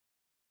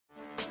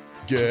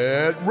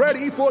Get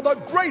ready for the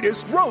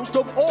greatest roast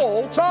of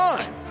all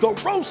time, the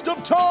Roast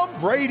of Tom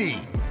Brady,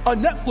 a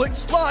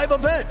Netflix live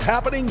event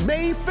happening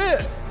May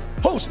 5th.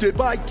 Hosted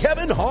by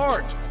Kevin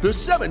Hart, the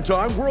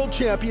 7-time world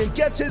champion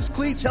gets his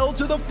cleats held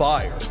to the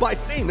fire by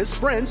famous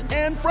friends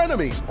and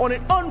frenemies on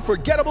an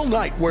unforgettable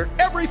night where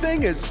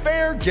everything is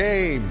fair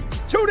game.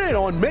 Tune in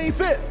on May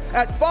 5th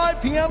at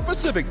 5 p.m.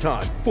 Pacific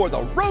time for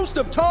the Roast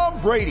of Tom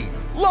Brady,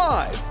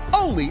 live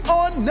only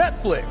on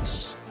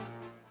Netflix.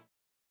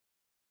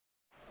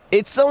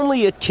 It's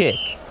only a kick,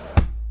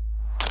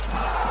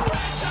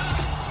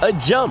 a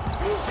jump,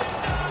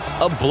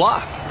 a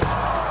block.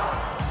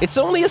 It's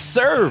only a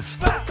serve.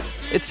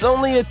 It's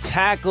only a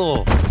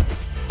tackle,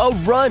 a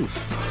run.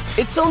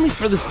 It's only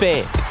for the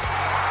fans.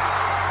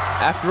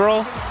 After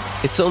all,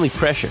 it's only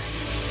pressure.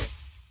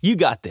 You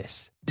got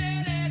this.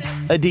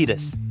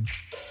 Adidas.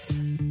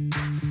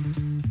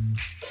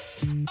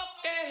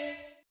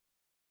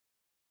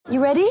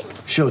 You ready?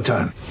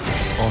 Showtime.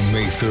 On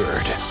May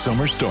 3rd,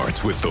 summer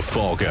starts with The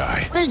Fall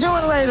Guy. Let's do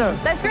it later.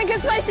 Let's drink a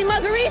spicy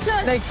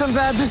margarita. Make some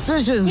bad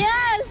decisions.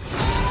 Yes!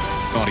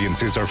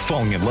 Audiences are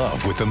falling in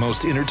love with the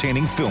most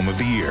entertaining film of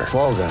the year.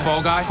 Fall Guy.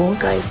 Fall Guy? Fall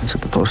Guy. That's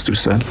what the poster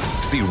said.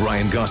 See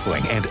Ryan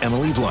Gosling and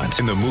Emily Blunt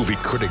in the movie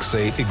critics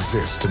say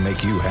exists to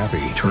make you happy.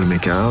 Trying to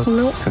make it out?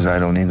 Nope. Because I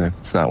don't either.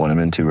 It's not what I'm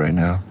into right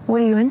now.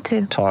 What are you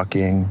into?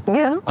 Talking.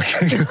 Yeah.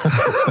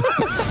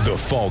 The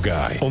Fall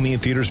Guy. Only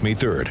in theaters May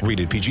 3rd.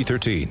 Rated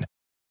PG-13.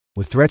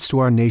 With threats to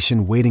our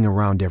nation waiting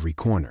around every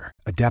corner,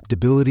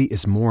 adaptability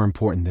is more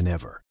important than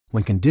ever.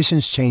 When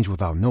conditions change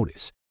without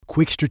notice,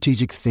 quick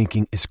strategic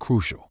thinking is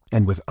crucial.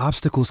 And with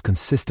obstacles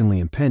consistently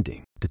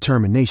impending,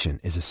 determination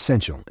is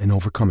essential in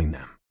overcoming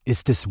them.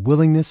 It's this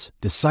willingness,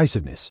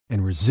 decisiveness,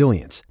 and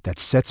resilience that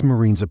sets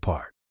Marines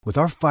apart. With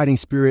our fighting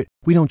spirit,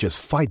 we don't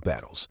just fight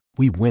battles,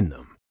 we win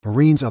them.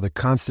 Marines are the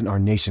constant our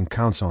nation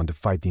counts on to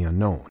fight the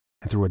unknown.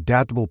 And through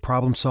adaptable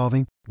problem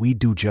solving, we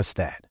do just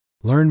that.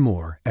 Learn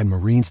more at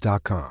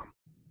Marines.com.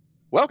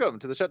 Welcome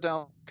to the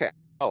Shutdown Cast.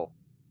 Oh,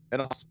 an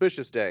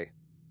auspicious day,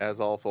 as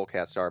all full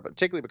casts are, but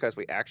particularly because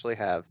we actually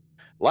have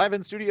live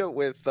in studio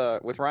with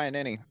Ryan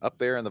Ennie up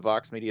there in the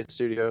Vox Media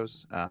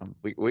Studios.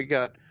 We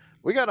got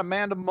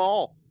Amanda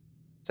Mall.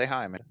 Say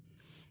hi, Amanda.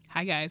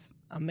 Hi, guys.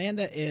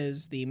 Amanda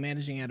is the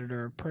managing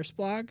editor of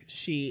PurseBlog.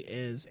 She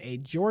is a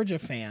Georgia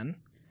fan.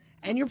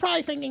 And you're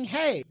probably thinking,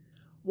 hey,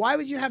 why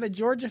would you have a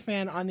Georgia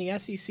fan on the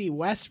SEC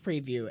West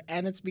preview?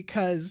 And it's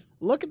because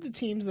look at the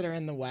teams that are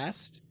in the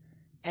West,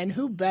 and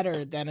who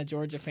better than a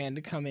Georgia fan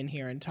to come in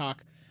here and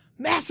talk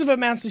massive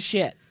amounts of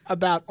shit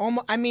about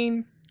almost. I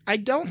mean, I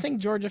don't think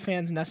Georgia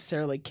fans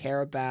necessarily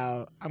care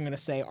about, I'm going to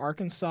say,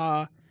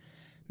 Arkansas,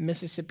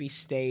 Mississippi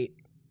State,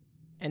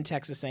 and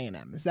Texas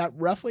A&M. Is that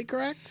roughly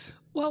correct?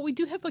 Well, we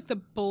do have like the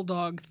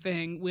Bulldog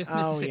thing with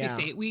Mississippi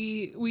State.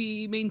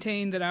 We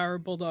maintain that our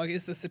Bulldog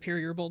is the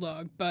superior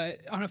Bulldog, but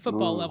on a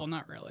football level,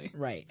 not really.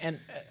 Right. And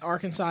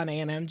Arkansas and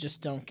A&M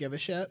just don't give a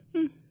shit.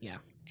 Yeah.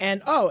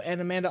 And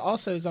Amanda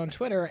also is on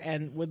Twitter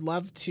and would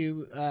love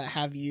to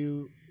have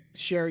you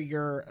share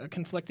your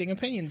conflicting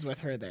opinions with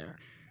her there.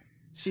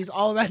 She's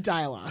all about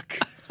dialogue.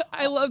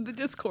 I love the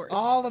discourse.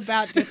 All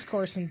about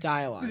discourse and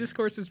dialogue. The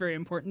discourse is very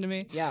important to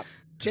me. Yeah.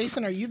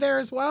 Jason, are you there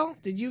as well?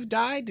 Did you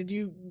die? Did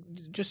you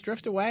just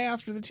drift away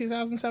after the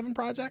 2007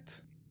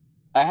 project?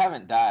 I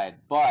haven't died,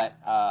 but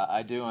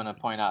I do want to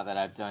point out that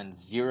I've done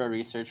zero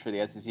research for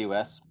the SEC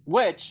West,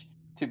 which,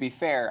 to be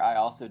fair, I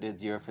also did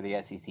zero for the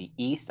SEC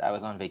East. I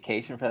was on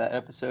vacation for that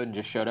episode and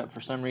just showed up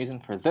for some reason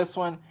for this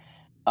one.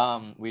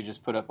 We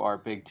just put up our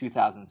big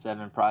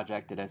 2007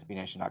 project at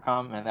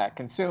SBNation.com, and that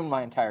consumed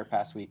my entire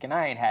past week. And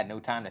I ain't had no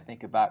time to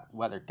think about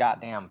whether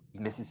goddamn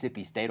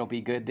Mississippi State will be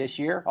good this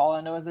year. All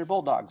I know is their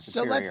Bulldogs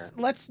superior. So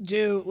let's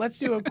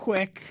do a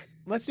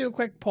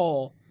quick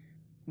poll.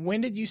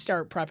 When did you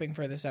start prepping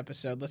for this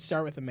episode? Let's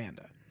start with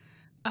Amanda.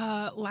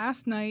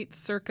 Last night,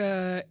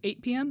 circa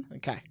 8 p.m.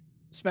 Okay,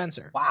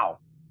 Spencer. Wow,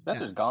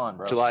 Spencer's gone,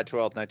 bro. July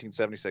 12th,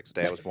 1976,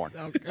 the day I was born.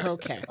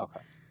 Okay.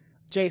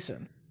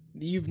 Jason.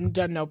 You've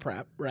done no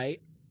prep,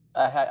 right?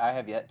 I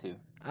have yet to.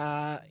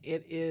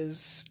 It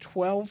is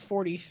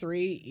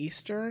 12:43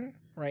 Eastern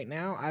right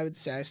now. I would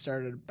say I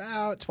started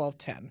about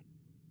 12:10.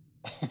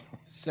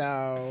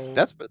 So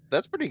that's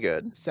pretty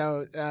good.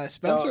 So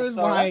Spencer is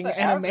lying,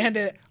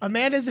 and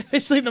Amanda is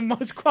officially the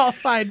most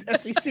qualified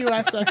SEC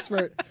West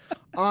expert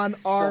on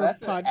our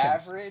that's podcast.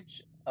 An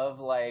average of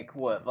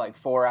like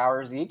 4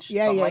 hours each.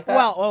 Yeah. Like that?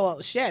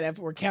 Well, shit. If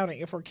we're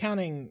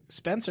counting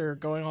Spencer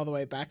going all the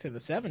way back to the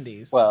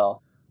 70s.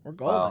 Well. We're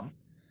golden.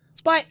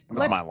 But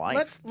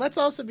let's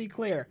also be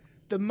clear.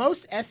 The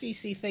most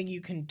SEC thing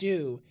you can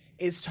do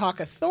is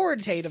talk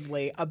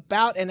authoritatively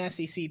about an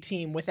SEC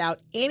team without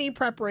any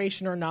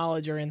preparation or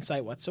knowledge or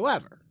insight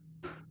whatsoever.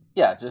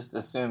 Yeah, just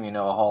assume you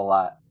know a whole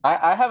lot.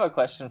 I have a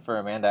question for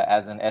Amanda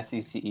as an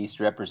SEC East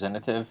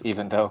representative,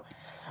 even though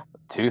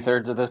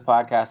 2/3 of this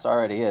podcast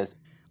already is.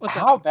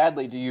 How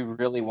badly do you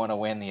really want to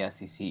win the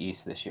SEC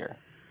East this year?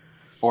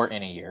 Or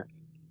any year?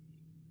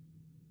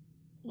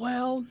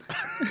 Well,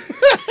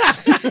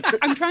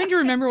 I'm trying to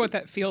remember what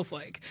that feels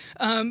like.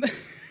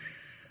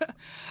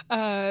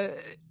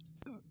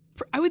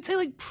 I would say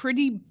like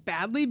pretty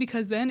badly,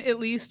 because then at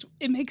least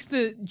it makes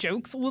the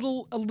jokes a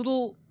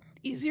little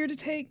easier to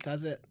take.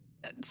 Does it?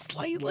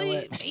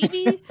 Slightly,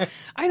 maybe.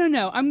 I don't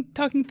know. I'm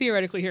talking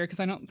theoretically here because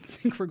I don't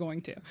think we're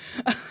going to.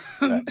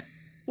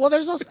 Well,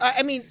 there's also,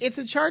 I mean, it's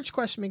a charge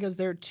question because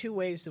there are two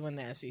ways to win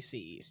the SEC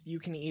East. You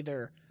can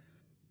either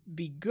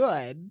be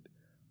good,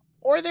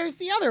 or there's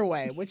the other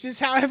way, which is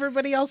how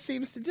everybody else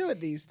seems to do it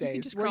these days.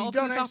 You just crawl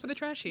to the top of the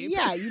trash heap.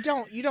 Yeah, you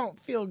don't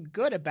feel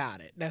good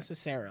about it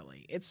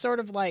necessarily. It's sort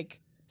of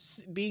like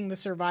being the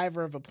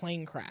survivor of a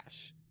plane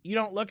crash. You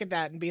don't look at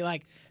that and be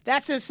like,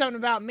 that says something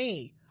about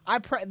me.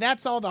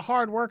 That's all the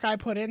hard work I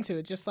put into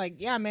it. Just like,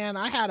 yeah, man,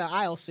 I had an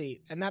aisle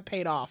seat and that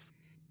paid off.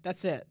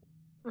 That's it.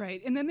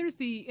 Right. And then there's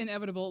the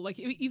inevitable, like,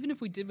 even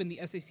if we did win the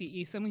SEC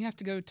East, then we have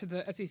to go to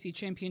the SEC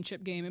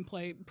championship game and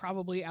play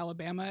probably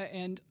Alabama.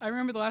 And I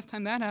remember the last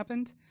time that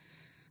happened.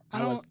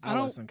 I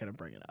wasn't going to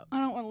bring it up. I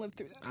don't want to live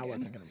through that again. I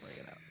wasn't going to bring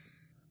it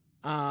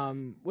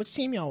up. Which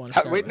team y'all want to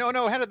start with? No.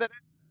 How did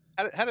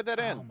that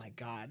end? Oh, my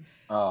God.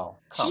 Oh,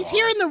 She's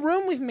here in the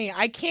room with me.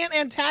 I can't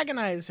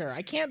antagonize her.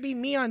 I can't be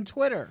me on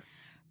Twitter.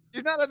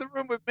 She's not in the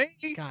room with me.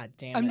 God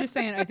damn it. I'm just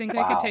saying, I think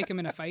I could take him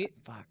in a fight.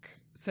 Fuck.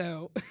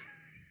 So...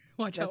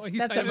 Watch out what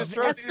that's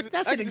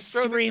an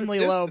extremely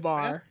low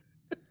bar.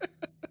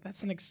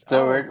 That's an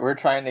So we're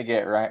trying to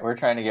get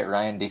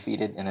Ryan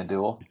defeated in a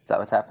duel. Is that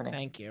what's happening?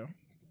 Thank you,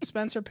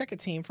 Spencer. Pick a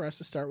team for us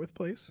to start with,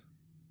 please.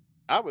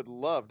 I would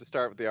love to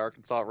start with the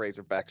Arkansas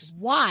Razorbacks.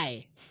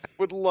 Why?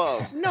 Would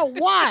love. No,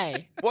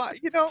 why? Why?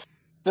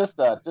 Just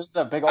a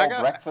big old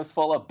breakfast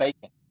full of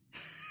bacon.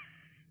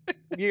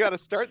 You got to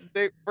start the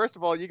day. First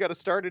of all, you got to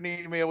start an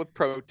email with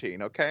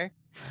protein. Okay,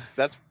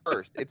 that's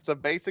first. It's a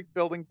basic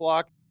building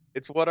block.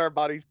 It's what our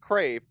bodies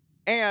crave.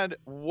 And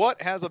what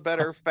has a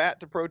better fat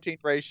to protein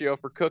ratio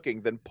for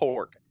cooking than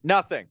pork?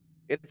 Nothing.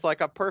 It's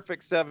like a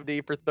perfect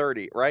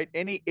 70-30, right?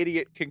 Any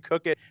idiot can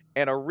cook it,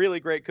 and a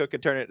really great cook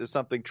can turn it into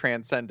something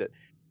transcendent.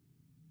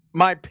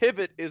 My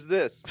pivot is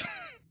this.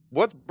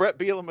 What's Brett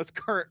Bielema's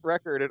current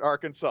record at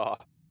Arkansas?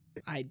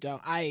 I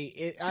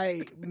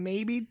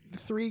maybe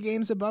 3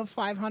 games above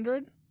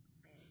 500.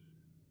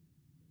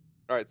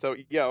 All right, so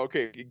yeah,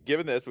 okay.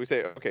 Given this, we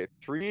say, okay,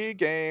 3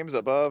 games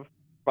above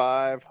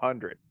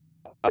 500.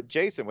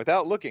 Jason,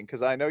 without looking,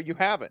 because I know you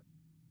haven't,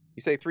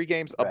 you say 3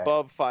 games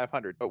above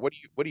 500. But what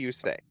do you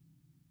say?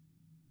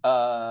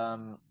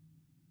 I'll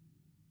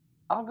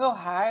go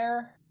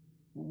higher.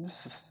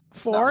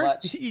 4?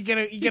 You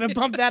gonna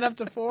bump that up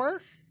to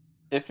 4?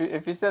 If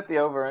you set the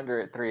over under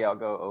at 3, I'll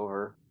go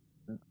over.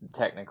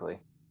 Technically,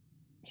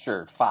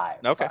 sure. 5.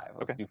 Okay. 5.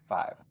 Let's do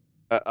 5.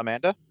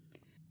 Amanda?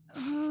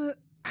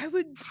 I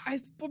would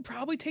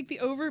probably take the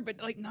over, but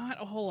like not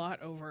a whole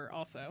lot over.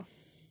 Also.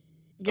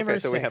 Give her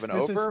 6. We have an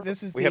over.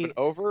 We have an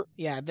over.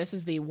 Yeah, this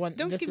is the one.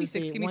 Don't give me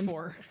 6. Give me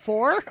 4.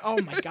 4?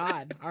 Oh my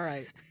God! All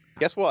right.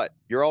 Guess what?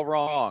 You're all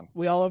wrong.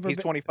 We all overbid.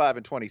 He's 25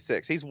 and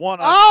 26. He's one.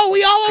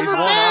 We all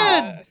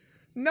overbid.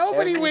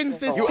 Nobody wins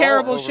this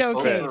terrible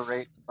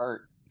showcase.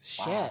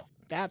 Shit,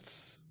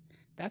 that's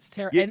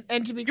terrible.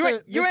 And to be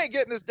clear, you ain't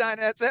getting this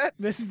dinette set.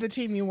 This is the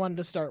team you wanted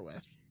to start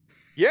with.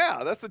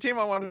 Yeah, that's the team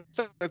I wanted to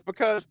start with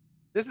because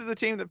this is the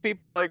team that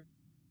people like.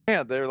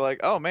 Man, they're like,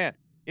 oh man.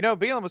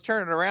 Bielema was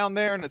turning around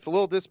there, and it's a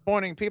little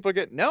disappointing. People are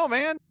getting, no,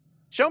 man,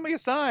 show me a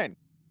sign.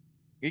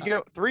 You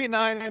go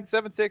 3-9,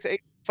 7-6,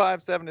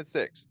 8-5,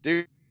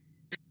 7-6.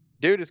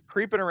 Dude is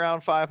creeping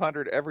around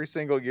 500 every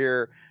single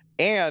year,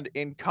 and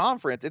in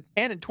conference, it's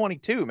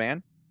 10-22,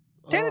 man.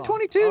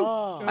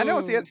 10-22. I know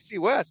it's the SEC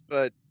West,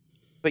 but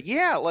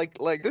yeah,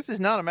 like this is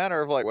not a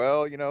matter of like,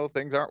 well,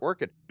 things aren't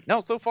working.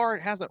 No, so far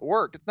it hasn't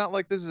worked. It's not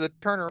like this is a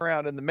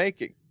turnaround in the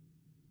making,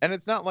 and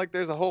it's not like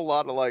there's a whole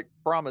lot of like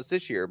promise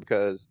this year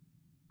because.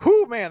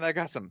 Whew, man, they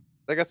got some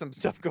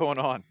stuff going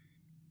on.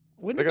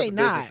 When do they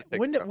not?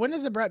 When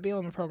does the Brett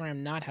Bielema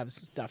program not have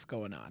stuff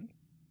going on?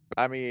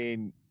 I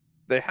mean,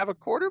 they have a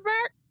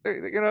quarterback.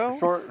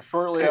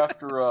 Shortly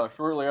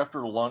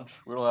after lunch,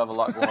 we don't have a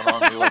lot going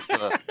on. We like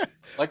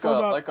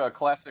a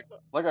classic,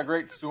 like a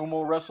great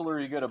sumo wrestler.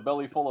 You get a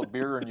belly full of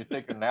beer and you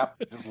take a nap.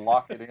 Just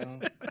lock it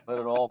in, let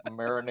it all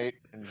marinate,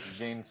 and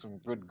gain some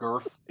good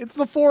girth. It's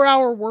the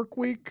 4-hour work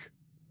week.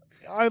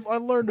 I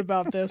learned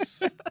about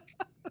this.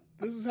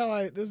 This is how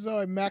I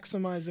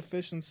maximize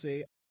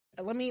efficiency.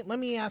 Let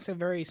me ask a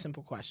very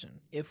simple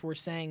question. If we're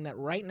saying that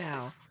right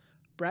now,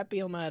 Brett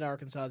Bielema at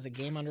Arkansas is a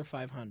game under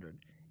 500,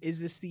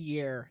 is this the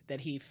year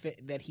that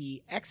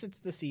he exits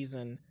the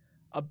season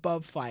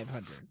above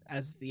 500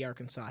 as the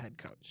Arkansas head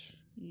coach?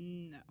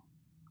 No.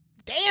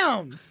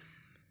 Damn.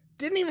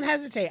 Didn't even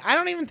hesitate. I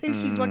don't even think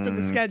she's looked at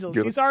the schedule.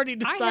 She's already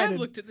decided. I have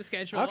looked at the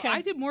schedule. Okay.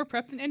 I did more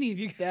prep than any of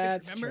you guys.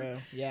 That's remember?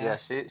 True. Yeah.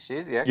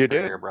 She's the expert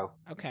here, bro.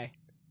 Okay.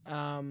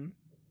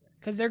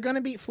 Because they're going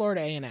to beat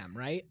Florida A&M,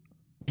 right?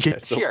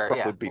 Yes, sure.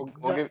 Yeah.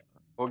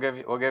 We'll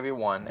give you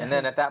 1, and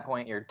then at that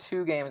point you're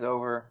 2 games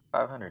over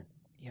 500.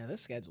 Yeah,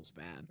 this schedule's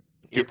bad.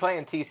 You're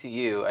playing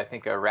TCU. I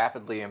think a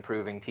rapidly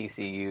improving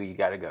TCU. You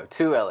got to go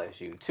to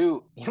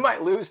LSU. You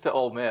might lose to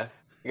Ole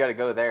Miss. You got to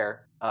go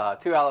there.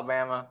 To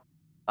Alabama.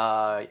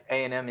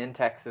 A&M in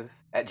Texas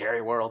at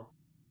Jerry World,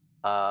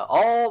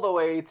 all the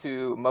way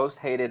to most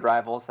hated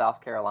rival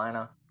South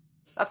Carolina.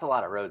 That's a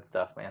lot of road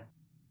stuff, man.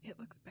 It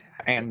looks bad.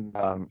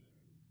 And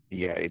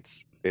yeah,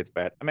 it's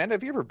bad. Amanda,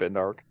 have you ever been to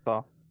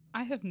Arkansas?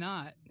 I have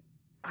not.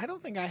 I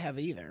don't think I have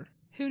either.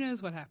 Who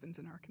knows what happens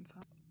in Arkansas?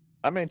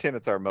 I maintain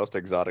it's our most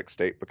exotic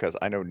state because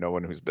I know no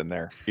one who's been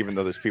there, even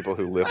though there's people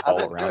who live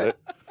all around it.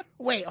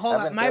 Wait, hold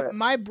on.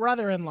 My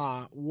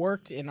brother-in-law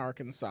worked in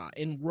Arkansas,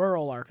 in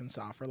rural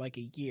Arkansas, for like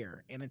a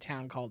year in a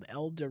town called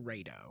El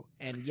Dorado.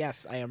 And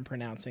yes, I am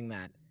pronouncing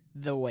that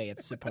the way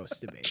it's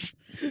supposed to be.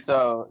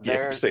 So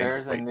Yeah,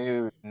 there's a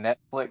new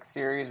Netflix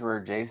series where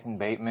Jason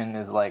Bateman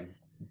is like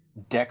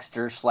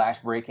Dexter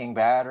 / Breaking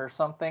Bad or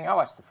something. I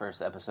watched the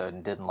first episode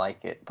and didn't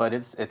like it, but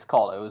it's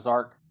called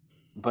Ozark,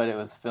 but it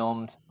was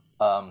filmed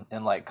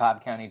in like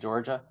Cobb County,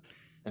 Georgia,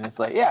 and it's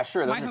like, yeah,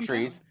 sure, those are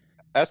trees.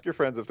 Ask your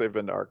friends if they've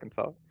been to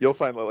Arkansas. You'll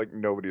find that like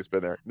nobody's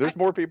been there. There's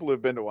more people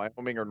who've been to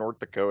Wyoming or North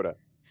Dakota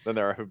than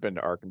there have been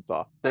to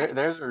Arkansas.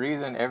 There's a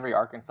reason every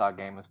Arkansas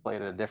game is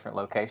played at a different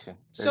location.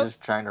 They're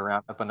just trying to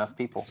round up enough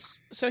people.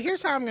 So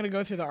here's how I'm going to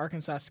go through the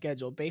Arkansas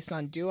schedule based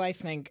on, do I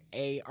think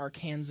a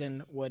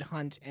Arkansan would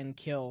hunt and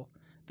kill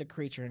the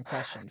creature in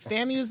question?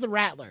 FAMU's the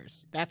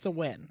Rattlers. That's a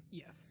win.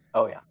 Yes.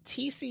 Oh, yeah.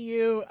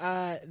 TCU,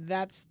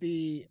 that's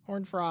the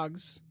Horned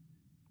Frogs.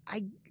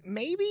 I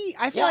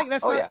feel like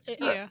that's not...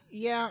 Yeah.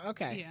 Yeah,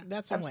 okay. Yeah.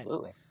 That's a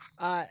Absolutely.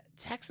 win.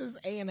 Texas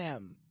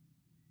A&M.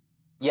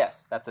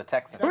 Yes, that's a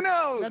Texan. Who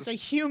knows? That's a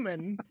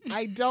human.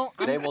 They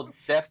will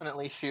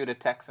definitely shoot a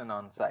Texan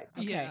on sight.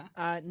 Okay.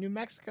 New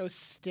Mexico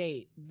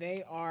State.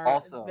 They're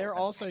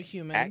also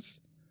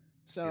humans.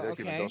 So They're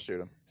okay. humans, I'll shoot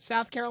them.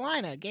 South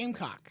Carolina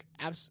Gamecock.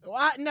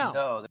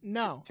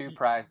 No. Two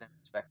prized and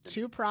respected.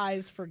 Two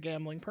prize for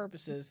gambling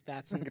purposes.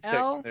 That's an I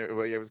L.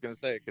 was going to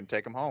say, it can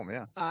take them home,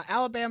 yeah.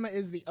 Alabama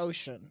is the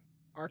ocean.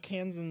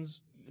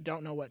 Arkansans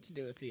don't know what to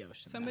do with the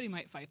ocean. Somebody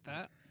might fight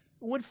that.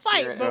 Would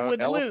fight, but would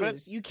elephant?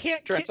 lose. You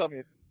can't.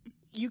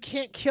 You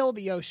can't kill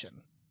the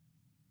ocean.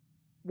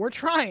 We're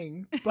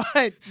trying,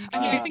 but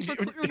I think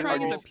we're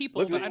trying as a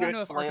people, but I don't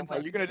know if Arkansas.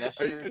 Are you going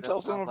to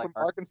tell someone from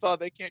Arkansas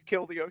they can't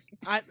kill the ocean?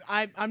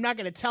 I'm not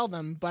going to tell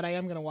them, but I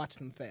am going to watch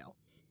them fail.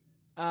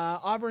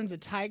 Auburn's a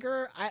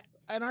tiger.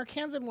 An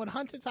Arkansan would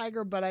hunt a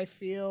tiger, but I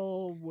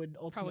feel would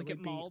ultimately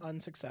be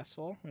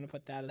unsuccessful. I'm going to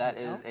put that as that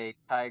an L. is a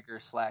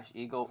tiger /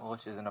 eagle,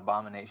 which is an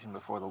abomination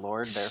before the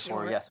Lord.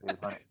 Therefore, yes, we would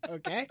hunt it.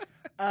 Okay.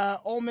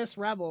 Ole Miss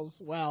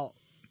Rebels. Well,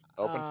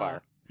 open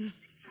fire.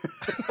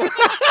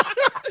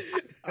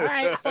 All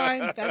right,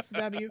 fine. That's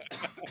W.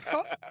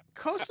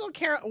 Coastal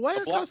Carolina.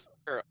 What are coastal?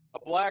 A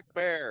black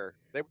bear.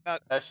 They would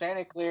not. A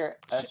Chanticleer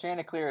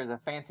is a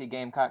fancy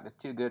gamecock that's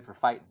too good for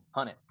fighting.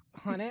 Hunt it.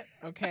 Hunt it.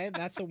 Okay,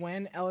 that's a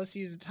win.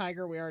 LSU's a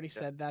tiger. We already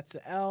said that's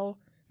the L.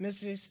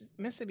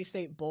 Mississippi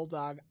State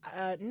Bulldog.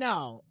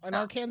 No. An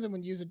Arkansan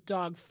would use a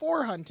dog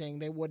for hunting.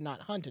 They would not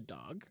hunt a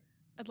dog.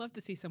 I'd love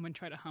to see someone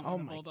try to hunt Oh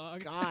with a my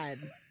bulldog. God.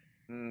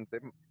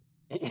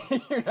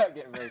 You're not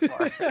getting very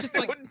far. just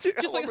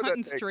like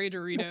hunting stray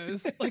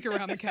Doritos like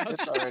around the couch.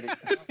 It's already.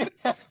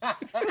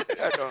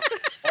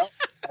 Well,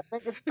 I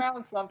think it's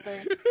found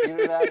something.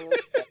 Either that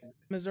is.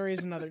 Missouri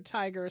is another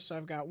tiger. So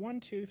I've got 1,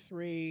 2,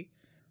 3,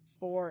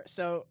 4.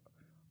 So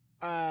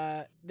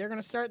they're going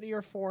to start the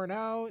year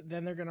 4-0.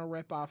 Then they're going to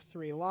rip off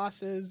 3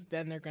 losses.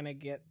 Then they're going to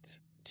get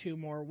 2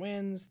 more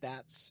wins.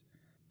 That's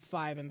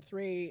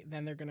 5-3.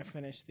 Then they're going to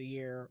finish the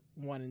year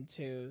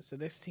 1-2. So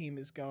this team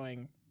is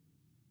going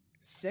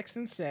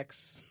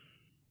 6-6,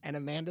 and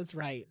Amanda's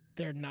right.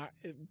 They're not.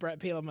 Brett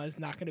Bielema is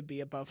not going to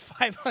be above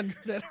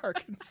 500 at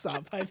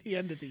Arkansas by the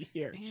end of the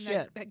year. Man,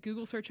 Shit. that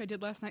Google search I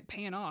did last night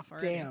paying off.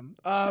 Already.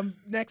 Damn.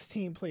 Next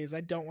team, please. I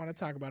don't want to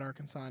talk about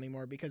Arkansas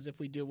anymore because if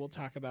we do, we'll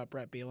talk about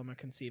Brett Bielema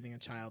conceiving a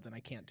child, and I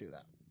can't do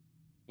that.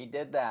 He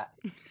did that.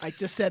 I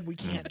just said we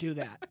can't do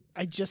that.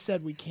 I just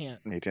said we can't.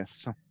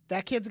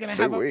 That kid's going to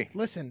So have we.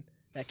 Listen.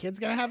 That kid's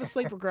going to have a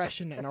sleep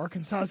regression, and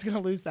Arkansas is going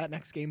to lose that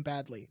next game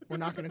badly. We're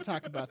not going to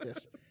talk about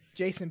this.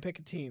 Jason, pick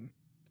a team.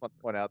 I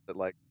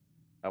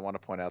want to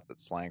point out that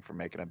slang for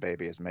making a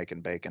baby is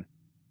making bacon.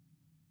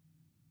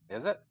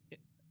 Is it?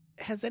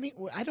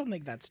 I don't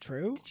think that's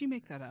true. Did you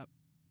make that up?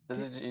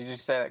 You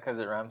just say that because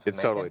it rhymes with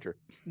It's totally true.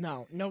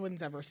 No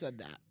one's ever said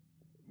that.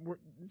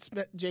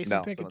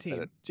 Jason, pick a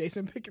team.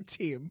 Jason, pick a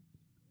team.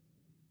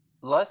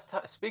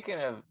 Speaking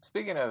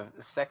of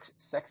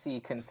sexy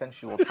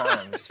consensual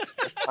terms,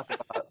 let's talk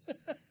about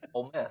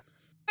Ole Miss.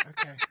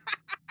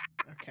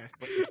 Okay.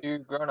 When the two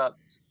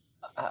grown-ups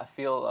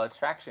feel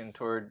attraction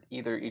toward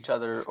either each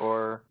other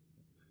or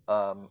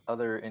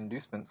other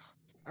inducements.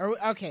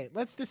 Okay,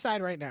 let's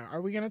decide right now.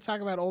 Are we going to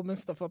talk about Ole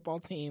Miss, the football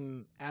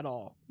team, at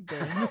all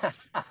during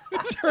this?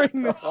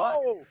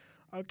 Oh.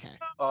 Okay.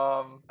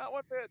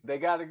 They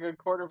got a good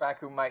quarterback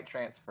who might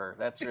transfer.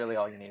 That's really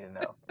all you need to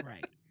know.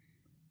 Right.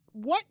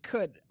 What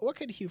could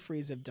Hugh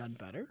Freeze have done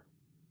better?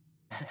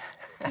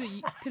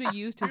 Could have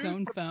used his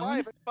own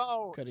phone.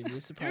 Could have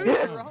used the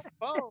private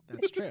phone.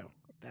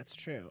 That's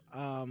true.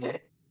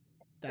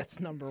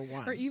 That's number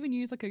one. Or even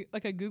use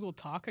like a Google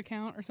Talk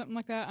account or something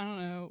like that. I don't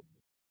know.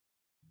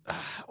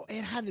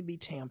 It had to be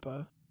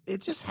Tampa.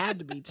 It just had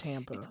to be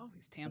Tampa. It's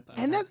always Tampa.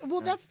 And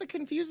that's the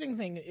confusing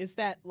thing is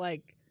that,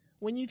 like,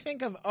 when you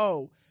think of,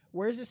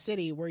 where's a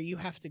city where you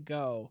have to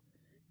go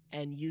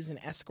and use an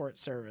escort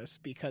service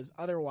because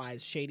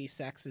otherwise shady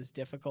sex is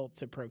difficult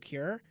to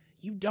procure,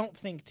 you don't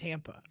think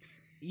Tampa.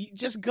 You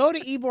just go to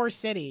Ybor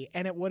City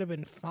and it would have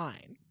been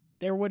fine.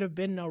 There would have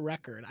been no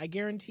record. I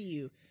guarantee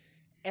you,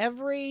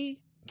 every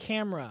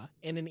camera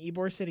in an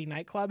Ybor City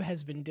nightclub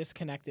has been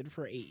disconnected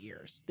for 8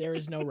 years. There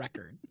is no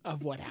record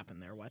of what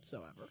happened there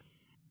whatsoever.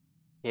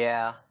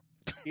 Yeah.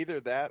 Either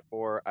that,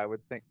 or I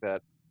would think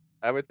that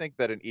an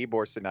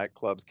Ybor City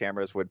nightclub's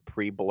cameras would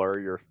pre-blur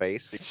your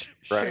face.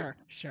 Right?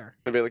 Sure.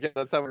 They'd be like, yeah,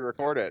 that's how we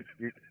record it.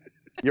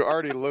 You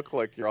already look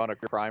like you're on a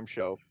crime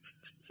show.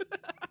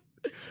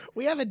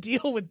 We have a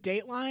deal with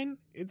Dateline.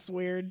 It's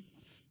weird.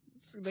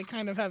 They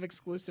kind of have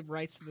exclusive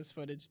rights to this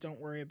footage. Don't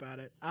worry about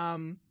it.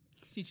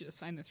 Just need you to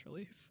sign this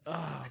release.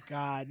 Oh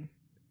God.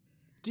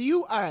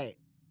 All right.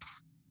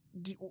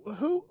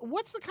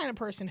 What's the kind of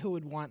person who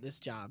would want this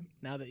job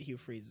now that Hugh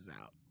Freeze is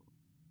out?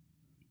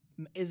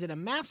 Is it a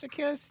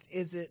masochist?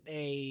 Is it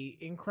a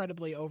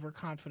incredibly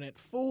overconfident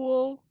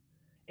fool?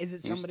 Is it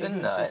somebody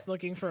who's just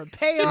looking for a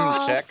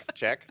payoff?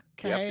 Check.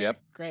 Okay, Yep.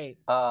 Great.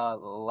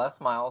 Les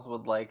Miles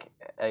would like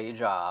a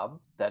job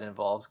that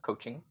involves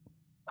coaching.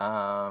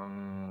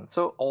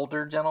 So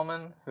older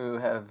gentlemen who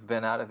have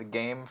been out of the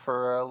game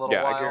for a little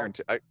while. Yeah, I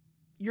guarantee.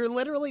 You're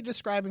literally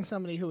describing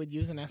somebody who would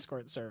use an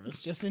escort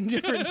service, just in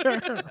different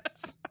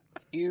terms.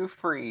 Hugh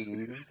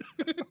Freeze.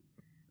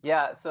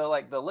 Yeah, so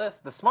like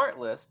the smart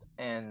list,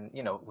 and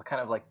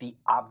kind of like the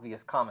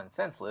obvious common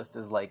sense list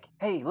is like,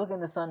 hey, look in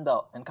the Sun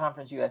Belt and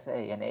Conference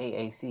USA and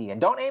AAC, and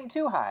don't aim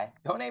too high.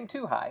 Don't aim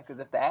too high, because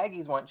if the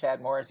Aggies want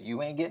Chad Morris,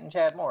 you ain't getting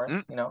Chad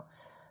Morris,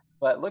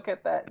 But look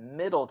at that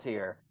middle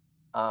tier,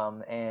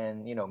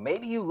 and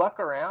maybe you luck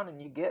around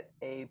and you get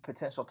a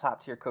potential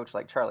top tier coach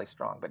like Charlie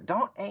Strong, but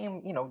don't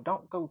aim,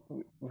 don't go,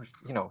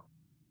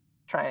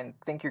 try and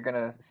think you're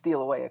gonna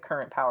steal away a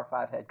current Power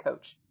 5 head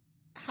coach.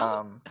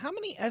 How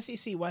many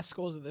SEC West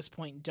schools at this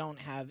point don't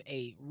have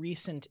a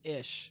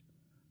recent-ish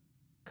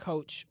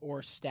coach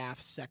or staff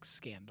sex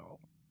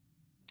scandal?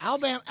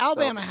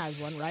 Alabama has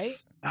one, right?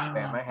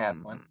 Bama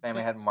had one.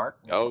 Bama had Mike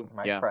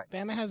Price.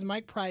 Bama has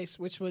Mike Price,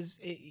 which was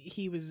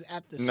he was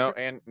at the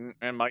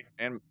and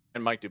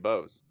Mike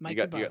DuBose. You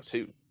got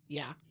two.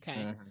 Yeah.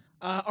 Okay.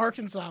 Mm-hmm.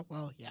 Arkansas.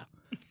 Well, yeah.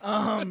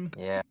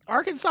 Yeah.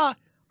 Arkansas.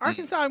 I'm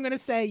going to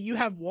say you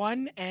have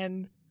one,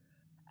 and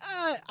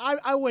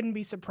I wouldn't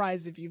be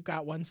surprised if you've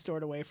got one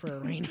stored away for a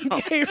rainy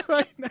day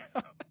right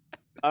now.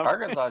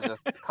 Arkansas is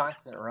just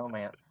constant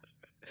romance.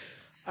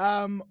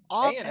 A&M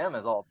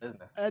is all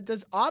business.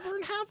 Does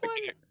Auburn have one?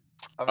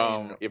 I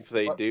mean, if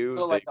they do,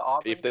 so like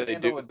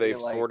they've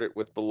sorted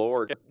with the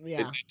Lord.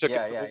 Yeah.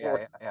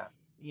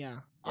 Yeah.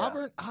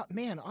 Auburn,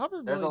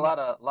 Auburn. There's a lot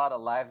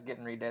of lives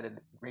getting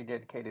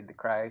rededicated to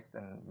Christ,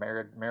 and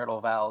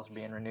marital vows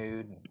being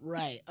renewed.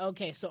 Right.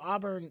 Okay. So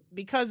Auburn,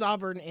 because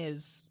Auburn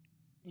is,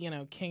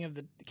 king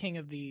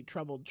of the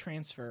troubled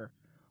transfer.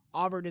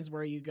 Auburn is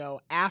where you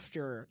go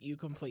after you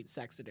complete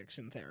sex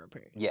addiction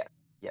therapy.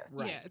 Yes.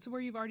 Right. Yeah, it's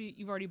where you've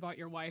already bought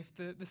your wife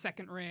the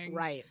second ring.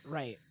 Right,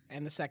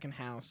 and the second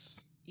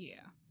house. Yeah.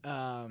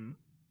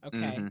 Okay.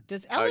 Mm-hmm.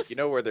 Does Ellis?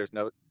 Where there's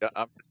no?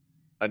 I'm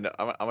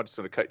just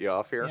going to cut you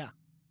off here. Yeah.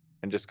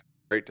 And just go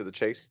straight to the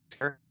chase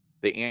here.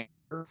 The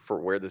answer for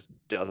where this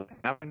doesn't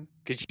happen,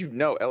 because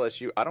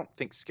LSU. I don't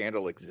think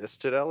scandal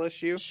exists at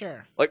LSU.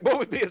 Sure. Like, what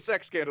would be a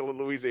sex scandal in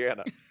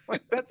Louisiana?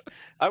 Like,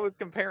 I was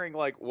comparing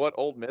like what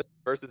Ole Miss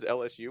versus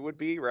LSU would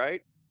be,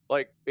 right?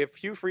 Like, if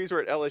Hugh Freeze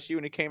were at LSU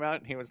and he came out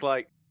and he was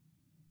like,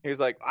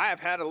 I have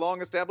had a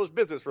long-established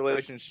business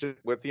relationship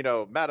with,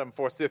 Madame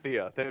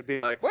Forsythia. They'd be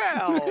like,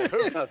 well,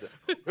 who doesn't?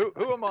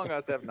 Who among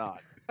us have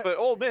not? But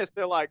Ole Miss,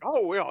 they're like,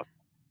 oh, we are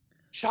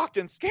shocked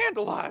and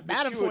scandalized.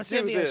 Madame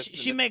Forsythia,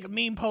 she make a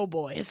mean po'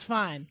 boy. It's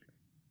fine.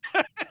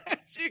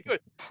 She could.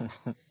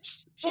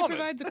 She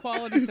provides a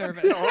quality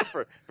service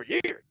for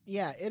years.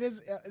 Yeah, it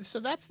is. So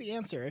that's the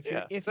answer.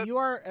 If you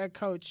are a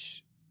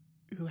coach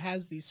who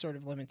has these sort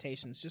of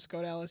limitations, just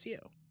go to LSU.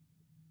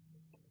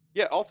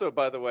 Yeah, also,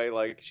 by the way,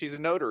 like, she's a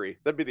notary.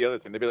 That'd be the other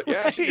thing. They'd be like,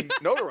 yeah, she can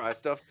notarize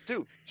stuff,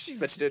 too.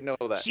 Bet you didn't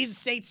know that. She's a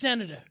state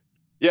senator.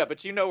 Yeah,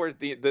 but where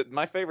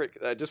my favorite,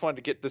 I just wanted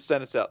to get this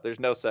sentence out. There's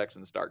no sex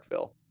in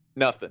Starkville.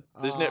 Nothing.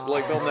 There's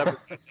they'll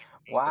never.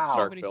 Wow.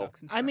 Starkville.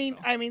 I mean,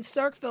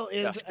 Starkville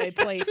is a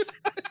place.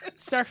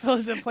 Starkville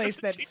is a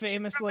place that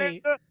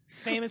famously,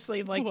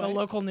 like, the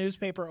local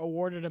newspaper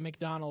awarded a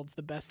McDonald's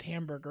the best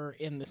hamburger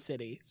in the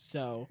city.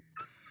 So.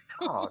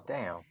 Oh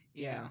damn.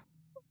 Yeah.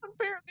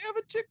 They have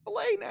a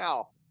Chick-fil-A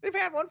now. They've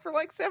had one for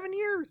like 7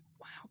 years.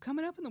 Wow,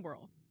 coming up in the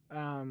world.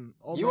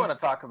 You want to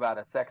talk about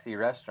a sexy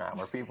restaurant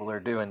where people are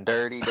doing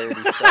dirty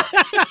stuff.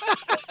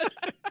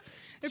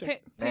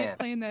 They're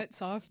playing that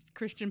soft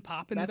Christian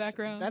pop in the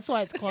background. That's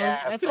why it's closed.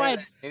 Yeah, that's why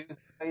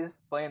it's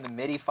playing the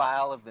MIDI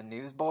file of the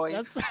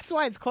Newsboys. That's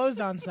why it's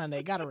closed on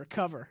Sunday. Got to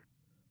recover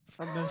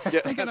from those.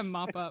 I gotta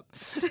mop up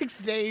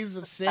 6 days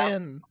of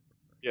sin.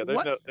 Yeah,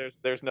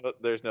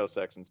 there's no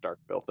sex in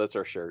Starkville. That's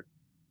our shirt.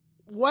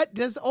 What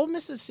does Ole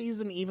Miss's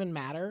season even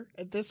matter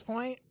at this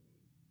point?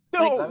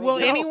 No, Like, will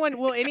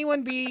no.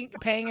 anyone be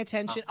paying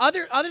attention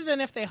other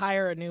than if they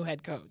hire a new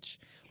head coach?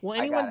 Will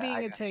anyone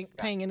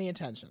paying any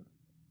attention?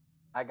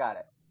 I got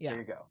it. Yeah. Here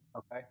you go.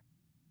 Okay.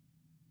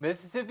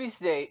 Mississippi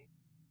State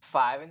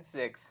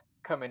 5-6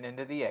 coming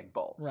into the Egg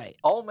Bowl. Right.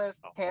 Ole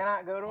Miss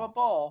cannot go to a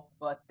bowl,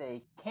 but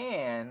they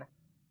can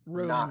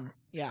knock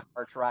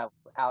arch rivals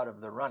out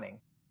of the running.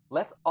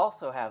 Let's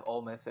also have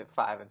Ole Miss at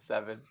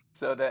 5-7,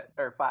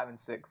 or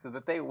 5-6, so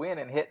that they win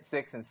and hit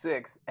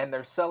 6-6, and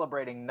they're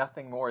celebrating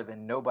nothing more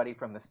than nobody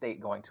from the state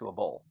going to a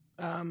bowl.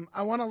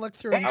 I want to look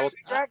through. I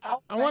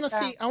want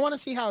to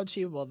see how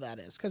achievable that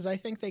is, because I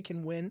think they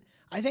can win.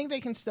 I think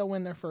they can still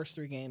win their first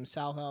 3 games: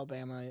 South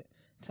Alabama,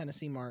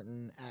 Tennessee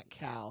Martin, at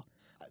Cal.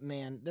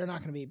 Man, they're not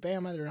going to beat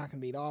Bama. They're not going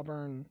to beat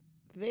Auburn.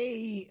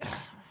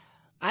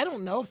 I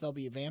don't know if they'll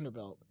beat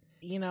Vanderbilt.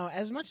 You know,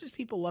 as much as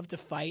people love to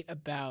fight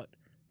about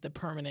the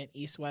permanent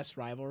East-West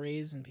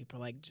rivalries, and people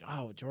are like,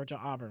 oh,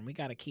 Georgia-Auburn, we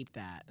got to keep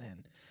that,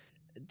 and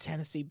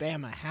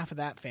Tennessee-Bama, half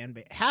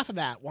of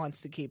that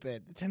wants to keep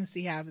it. The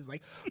Tennessee half is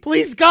like,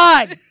 please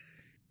God,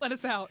 let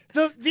us out.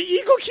 The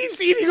eagle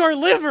keeps eating our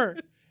liver,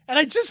 and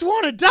I just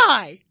want to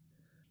die.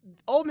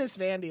 Ole Miss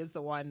Vandy is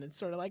the one that's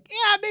sort of like,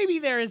 yeah, maybe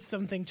there is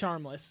something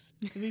charmless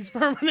to these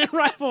permanent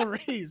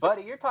rivalries.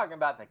 Buddy, you're talking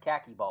about the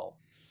Khaki Bowl.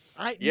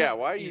 Why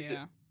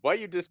are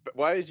you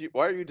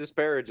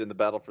disparaging the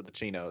battle for the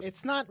Chinos?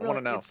 It's not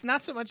really, it's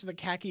not so much the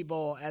Khaki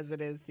Bowl as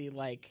it is the,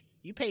 like,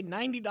 you paid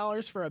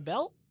 $90 for a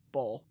belt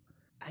bowl.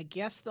 I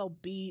guess they'll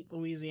beat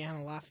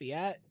Louisiana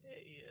Lafayette.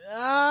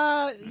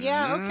 Yeah,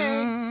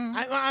 okay.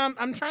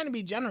 I'm trying to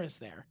be generous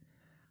there.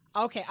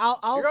 Okay, I'll.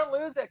 You're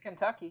gonna lose at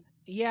Kentucky.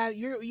 Yeah,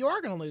 you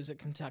are gonna lose at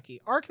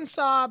Kentucky.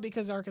 Arkansas,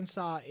 because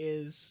Arkansas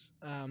is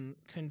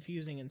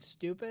confusing and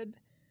stupid,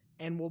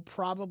 and will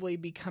probably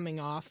be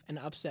coming off an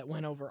upset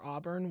win over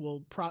Auburn.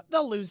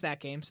 They'll lose that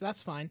game, so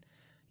that's fine.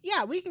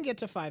 Yeah, we can get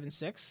to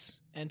 5-6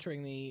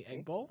 entering the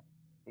Egg Bowl.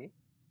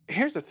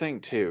 Here's the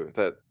thing too,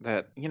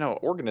 that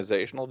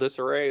organizational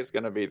disarray is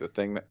going to be the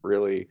thing that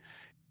really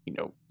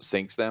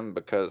sinks them,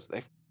 because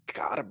they've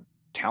got a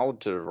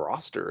talented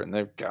roster and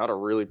they've got a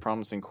really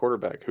promising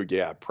quarterback who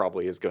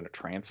probably is going to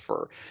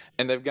transfer,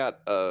 and they've got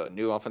a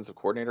new offensive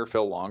coordinator,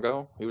 Phil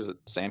Longo. He was at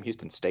Sam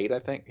Houston State, I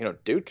think.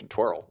 Dude can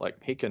twirl.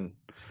 Like, he can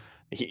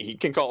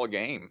call a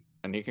game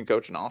and he can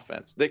coach an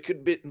offense. They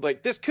could be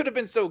like, this could have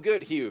been so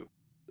good, Hugh.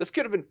 This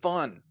could have been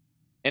fun,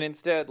 and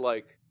instead,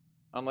 like,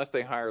 unless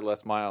they hire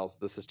Les Miles,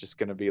 this is just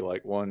going to be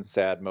like one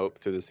sad mope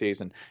through the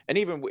season. And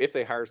even if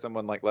they hire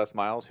someone like Les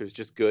Miles, who's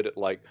just good at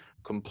like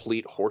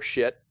complete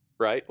horseshit,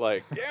 right?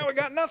 Like, we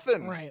got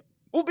nothing. Right.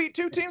 We'll beat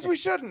 2 teams we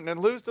shouldn't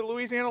and lose to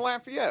Louisiana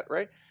Lafayette,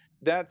 right?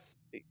 That's,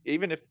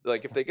 even if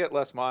they get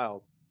Les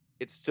Miles,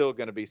 it's still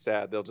going to be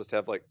sad. They'll just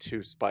have like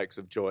 2 spikes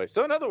of joy.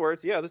 So in other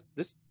words,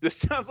 this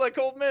sounds like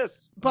Ole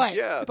Miss. But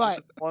this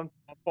is one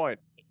point.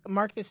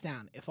 Mark this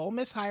down. If Ole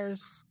Miss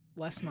hires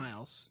Les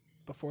Miles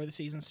before the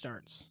season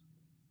starts,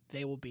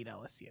 they will beat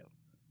LSU,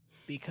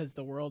 because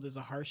the world is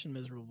a harsh and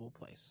miserable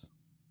place.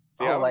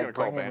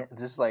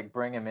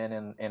 Bring him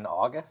in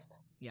August.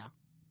 Yeah,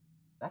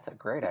 that's a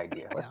great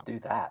idea. Let's do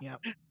that.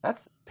 Yep.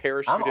 That's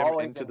parachute. I'm him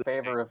always into in the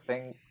favor of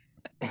things.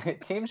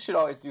 Teams should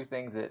always do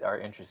things that are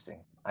interesting,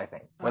 I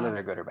think, whether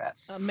they're good or bad.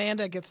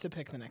 Amanda gets to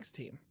pick the next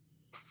team.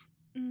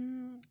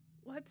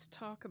 Let's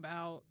talk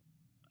about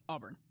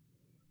Auburn.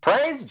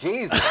 Praise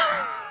Jesus.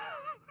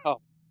 Oh,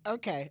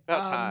 okay.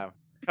 About time.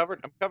 I'm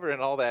covered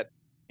in all that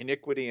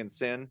iniquity and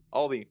sin,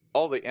 all the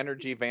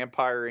energy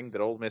vampiring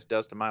that Ole Miss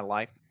does to my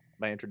life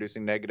by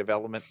introducing negative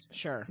elements.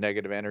 Sure.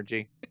 Negative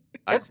energy.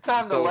 It's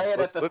time to lay it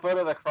at the foot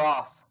of the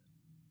cross.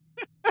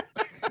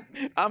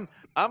 I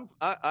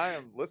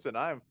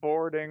am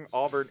forwarding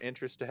Auburn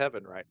interest to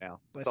heaven right now.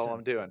 That's all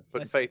I'm doing.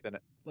 Putting faith in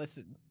it.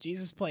 Listen,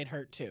 Jesus played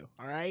hurt too.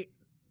 All right.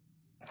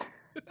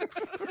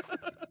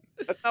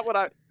 That's not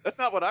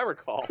what I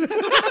recall.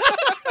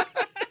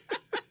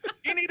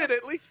 He needed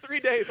at least 3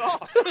 days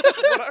off. That's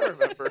what I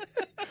remember.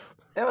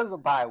 It was a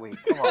bye week.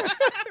 Come on.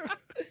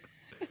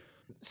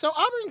 So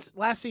Auburn's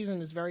last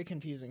season is very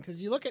confusing, because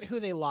you look at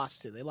who they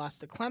lost to. They lost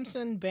to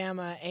Clemson,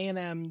 Bama,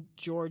 A&M,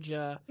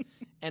 Georgia,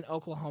 and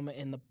Oklahoma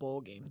in the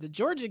bowl game. The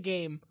Georgia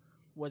game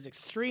was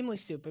extremely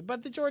stupid,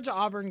 but the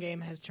Georgia-Auburn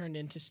game has turned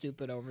into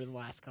stupid over the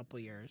last couple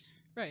of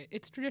years. Right.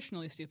 It's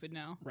traditionally stupid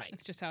now. Right.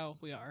 It's just how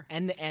we are.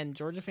 And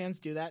Georgia fans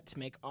do that to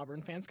make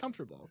Auburn fans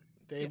comfortable.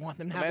 They want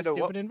them to have a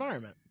stupid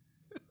environment.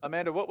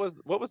 Amanda, what was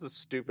the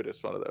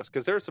stupidest one of those?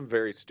 Because there are some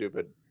very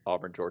stupid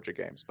Auburn-Georgia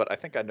games, but I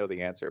think I know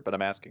the answer, but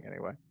I'm asking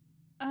anyway.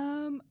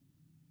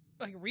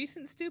 Like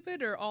recent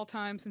stupid or all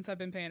time since I've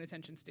been paying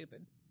attention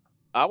stupid?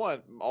 I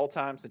want all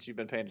time since you've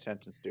been paying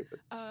attention stupid.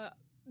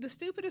 The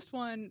stupidest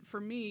one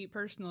for me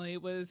personally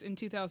was in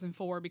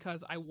 2004,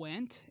 because I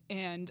went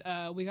and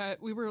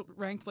we were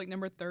ranked like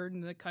number 3rd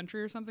in the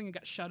country or something and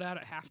got shut out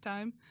at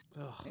halftime.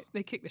 Ugh.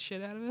 They kicked the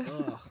shit out of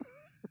us.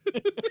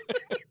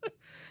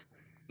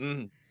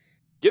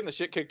 Getting the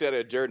shit kicked out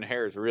of Jordan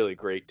Hare is really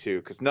great too,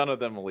 because none of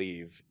them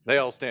leave. They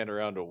all stand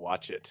around to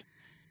watch it.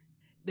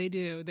 They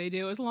do.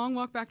 It was a long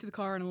walk back to the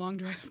car and a long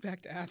drive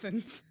back to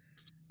Athens.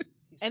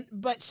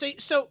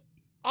 So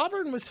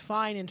Auburn was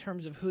fine in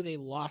terms of who they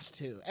lost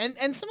to,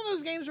 and some of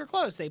those games were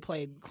close. They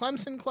played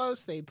Clemson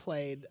close. They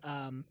played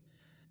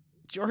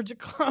Georgia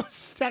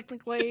close,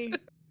 technically.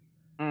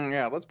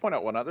 Yeah, let's point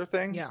out one other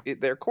thing. Yeah.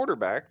 Their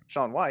quarterback,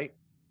 Sean White,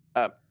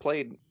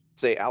 played,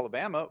 say,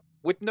 Alabama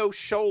with no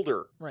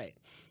shoulder. Right.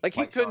 Like,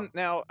 he couldn't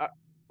now,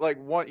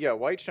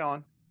 White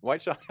Sean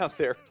out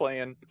there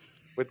playing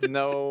with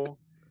no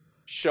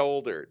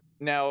shoulder.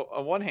 Now,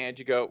 on one hand,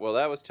 you go, well,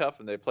 that was tough,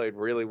 and they played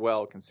really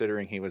well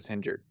considering he was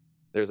injured.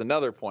 There's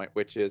another point,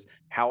 which is,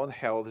 how in the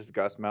hell does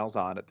Gus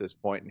Malzahn at this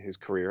point in his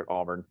career at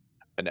Auburn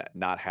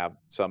not have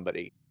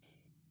somebody?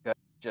 Gus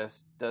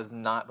just does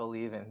not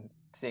believe in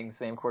seeing the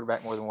same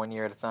quarterback more than 1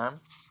 year at a time.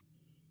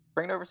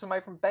 Bring over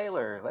somebody from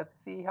Baylor. Let's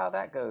see how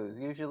that goes.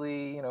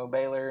 Usually,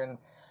 Baylor in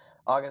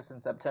August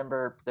and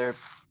September, they're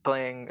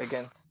playing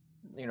against,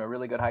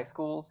 really good high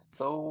schools.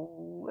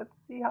 So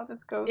let's see how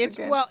this goes. It's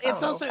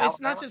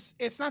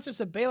not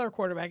just a Baylor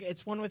quarterback.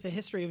 It's one with a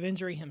history of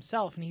injury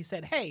himself. And he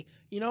said, "Hey,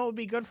 it would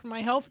be good for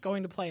my health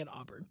going to play at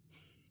Auburn."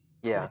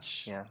 Yeah,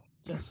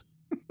 just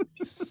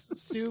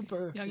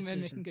super young decision.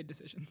 men making good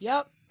decisions.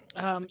 Yep.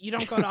 You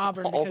don't go to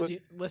Auburn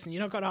because you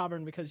don't go to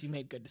Auburn because you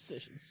made good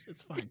decisions.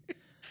 It's fine.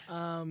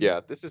 Yeah,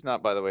 this is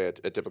not, by the way,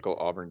 a typical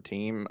Auburn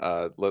team.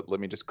 Let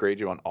me just grade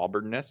you on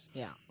Auburnness.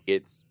 Yeah.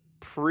 It's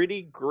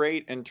pretty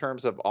great in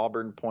terms of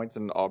Auburn points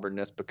and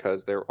Auburnness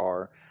because there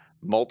are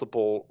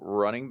multiple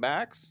running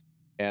backs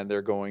and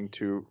they're going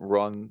to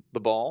run the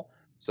ball.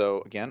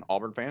 So again,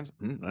 Auburn fans,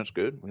 that's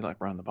good. We like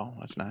running the ball.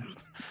 That's nice.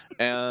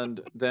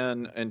 And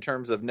then in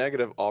terms of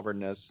negative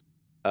Auburnness,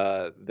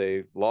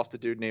 they lost a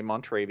dude named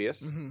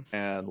Montravius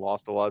and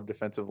lost a lot of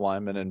defensive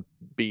linemen and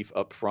beef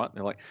up front.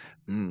 They're like,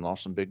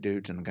 lost some big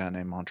dudes and a guy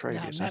named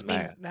Montravius.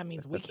 That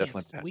means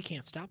we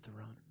can't stop the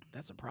run.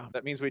 That's a problem.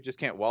 That means we just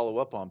can't wallow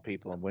up on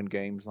people and win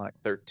games like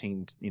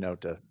 13, to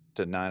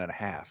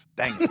 9.5.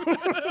 Dang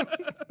it.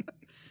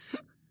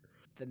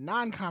 The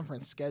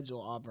non-conference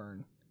schedule,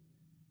 Auburn,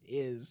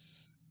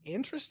 is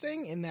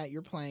interesting in that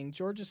you're playing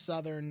Georgia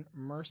Southern,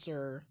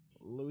 Mercer,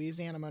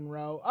 Louisiana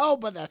Monroe. Oh,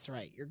 but that's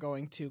right. You're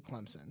going to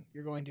Clemson.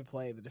 You're going to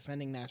play the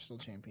defending national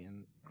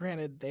champion.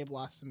 Granted, they've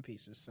lost some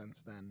pieces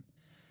since then.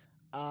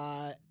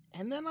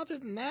 And then other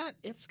than that,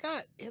 it's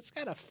got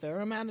a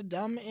fair amount of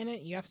dumb in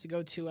it. You have to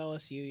go to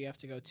LSU, you have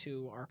to go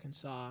to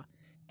Arkansas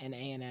and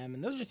A&M,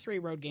 and those are 3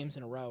 road games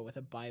in a row with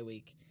a bye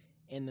week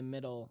in the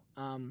middle.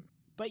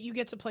 But you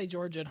get to play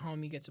Georgia at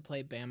home, you get to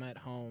play Bama at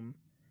home.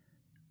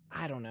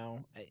 I don't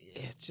know.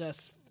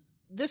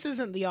 This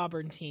isn't the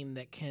Auburn team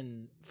that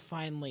can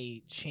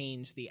finally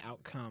change the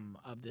outcome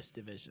of this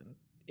division.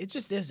 It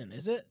just isn't,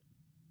 is it?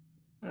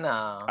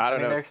 No. I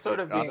don't know. They're sort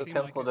of being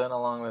penciled in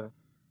along with...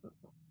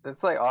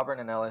 It's like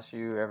Auburn and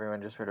LSU.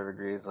 Everyone just sort of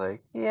agrees,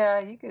 like, yeah,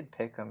 you could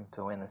pick them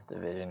to win this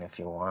division if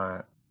you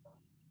want.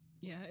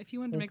 Yeah, if you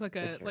wanted to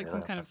make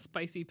some kind of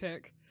spicy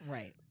pick,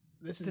 right?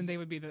 Then they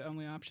would be the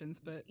only options.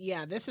 But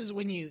yeah, this is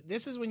when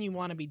you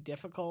want to be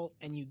difficult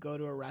and you go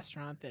to a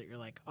restaurant that you're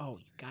like, oh,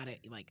 you got it.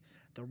 Like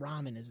the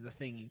ramen is the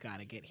thing you got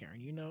to get here.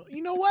 And you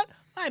know what?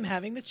 I'm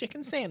having the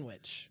chicken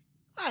sandwich.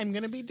 I'm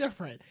going to be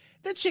different.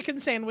 The chicken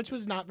sandwich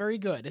was not very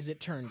good, as it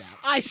turned out.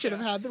 I should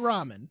have had the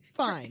ramen.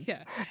 Fine.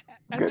 Yeah.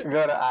 Go to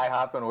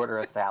IHOP and order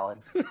a salad.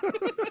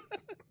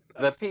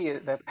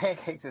 The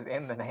pancakes is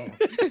in the name.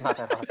 It's not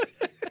that hard.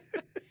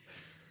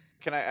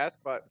 Can I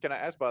ask,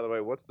 by the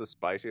way, what's the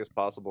spiciest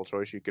possible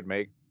choice you could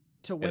make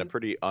to win? In a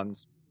pretty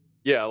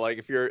Yeah, like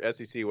if you're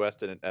SEC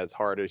West and as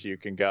hard as you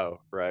can go,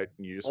 right?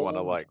 And you just want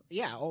to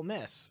Yeah, Ole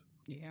Miss.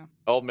 Yeah.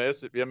 Ole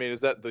Miss. I mean,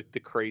 is that the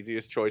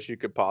craziest choice you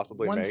could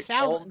possibly make?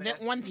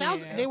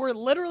 1,000. They were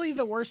literally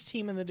the worst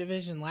team in the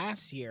division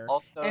last year,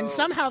 and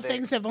somehow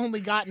things have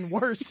only gotten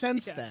worse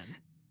since then.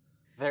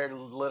 They're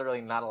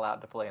literally not allowed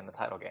to play in the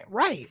title game.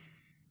 Right.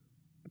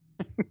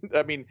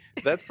 I mean,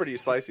 that's pretty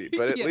spicy,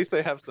 but at least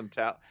they have some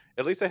talent.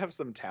 At least they have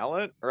some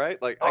talent,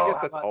 right? Like, I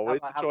guess that's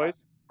always the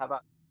choice.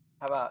 How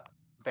about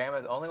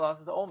Bama's only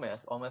losses to Ole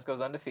Miss? Ole Miss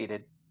goes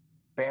undefeated.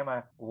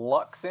 Bama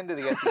lucks into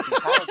the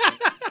SEC title game.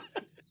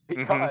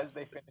 Because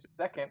they finished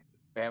second,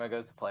 Bama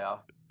goes to playoff.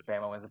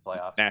 Bama wins the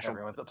playoff.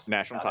 Everyone's upset.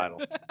 National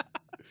title.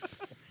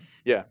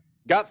 Yeah.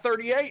 Got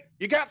 38?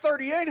 You got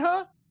 38,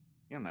 huh?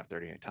 You don't have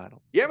 38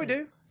 title. Yeah, we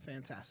do.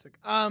 Fantastic.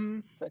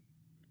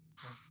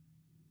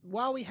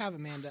 While we have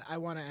Amanda, I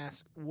want to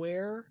ask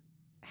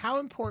how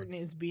important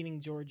is beating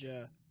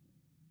Georgia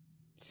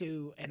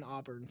to an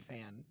Auburn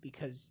fan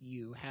because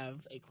you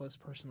have a close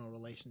personal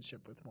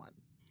relationship with one?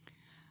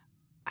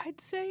 I'd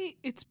say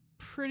it's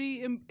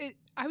pretty.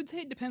 I would say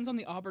it depends on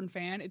the Auburn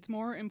fan. It's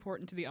more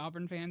important to the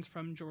Auburn fans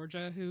from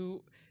Georgia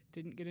who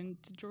didn't get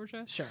into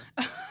Georgia. Sure.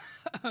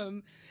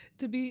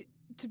 To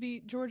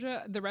beat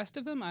Georgia, the rest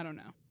of them, I don't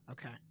know.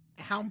 Okay.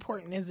 How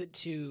important is it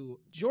to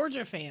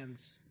Georgia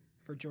fans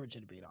for Georgia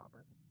to beat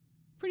Auburn?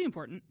 Pretty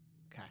important.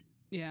 Okay.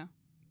 Yeah.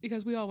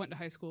 because we all went to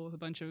high school with a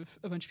bunch of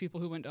people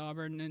who went to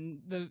Auburn,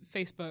 and the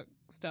Facebook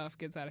stuff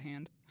gets out of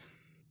hand.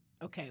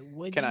 Okay,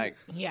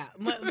 Yeah,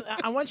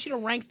 I want you to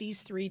rank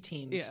these three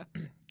teams.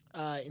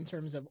 In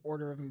terms of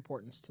order of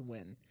importance to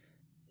win,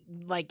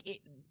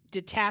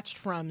 detached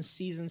from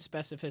season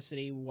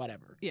specificity,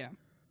 whatever. Yeah.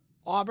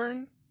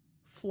 Auburn,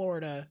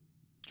 Florida,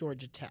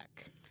 Georgia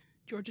Tech.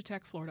 Georgia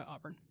Tech, Florida,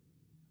 Auburn.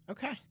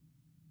 Okay.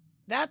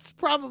 That's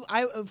probably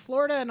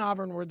Florida and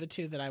Auburn were the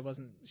two that I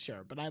wasn't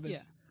sure, but I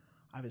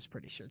was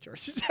pretty sure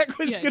Georgia Tech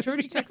was going to be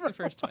Georgia Tech's the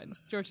first one.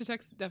 Georgia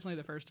Tech's definitely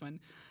the first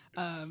one.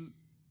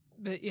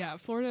 But yeah,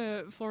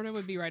 Florida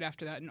would be right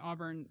after that, and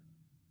Auburn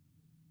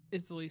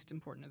is the least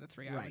important of the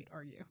three, I would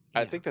argue. Yeah.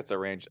 I think that's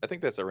arranged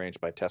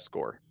by test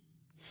score.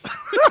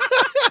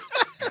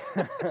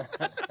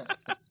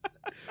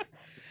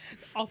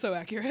 Also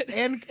accurate.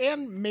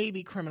 And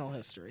maybe criminal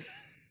history.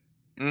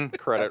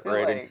 Credit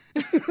rating.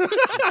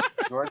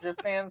 Like Georgia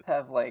fans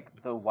have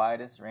the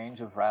widest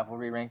range of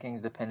rivalry rankings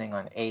depending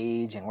on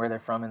age and where they're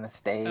from in the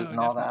state and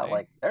all definitely.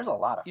 that. There's a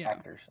lot of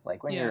factors.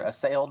 When you're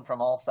assailed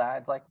from all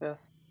sides like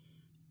this.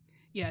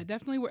 Yeah,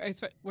 definitely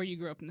where you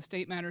grew up in the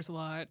state matters a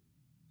lot.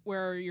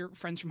 Where your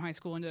friends from high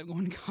school ended up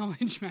going to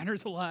college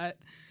matters a lot.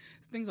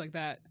 Things like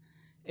that.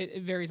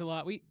 It varies a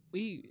lot.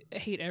 We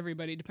hate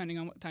everybody depending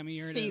on what time of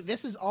year it is. See,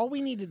 this is all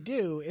we need to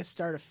do is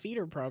start a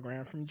feeder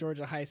program from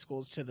Georgia high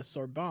schools to the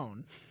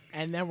Sorbonne,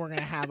 and then we're going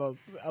to have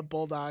a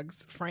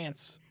Bulldogs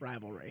France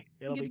rivalry.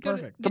 It'll be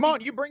perfect. Come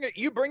on, you bring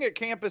it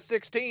Campus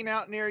 16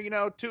 out near,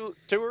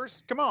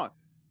 tours. Come on.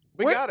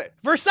 We got it.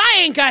 Versailles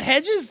ain't got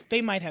hedges.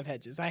 They might have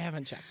hedges. I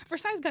haven't checked.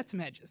 Versailles got some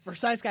hedges.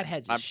 Versailles got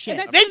hedges. Shit.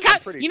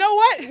 You know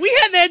what? We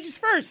had the hedges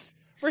first.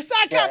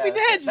 Versailles copied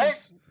the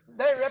hedges.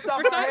 They ripped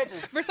off our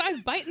hedges.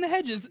 Versailles biting the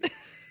hedges.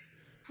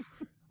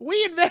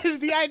 We invented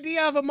the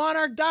idea of a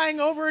monarch dying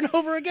over and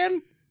over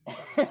again.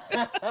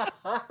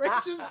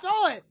 Rich just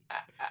saw it.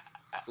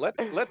 Let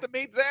the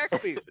meat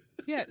Zaxby's.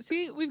 Yeah,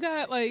 see, we've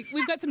got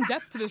some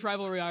depth to this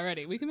rivalry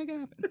already. We can make it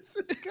happen. This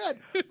is good.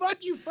 Fuck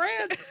you,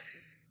 France.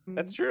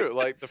 That's true.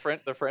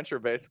 The French are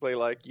basically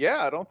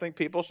I don't think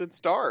people should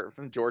starve,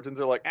 and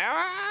Georgians are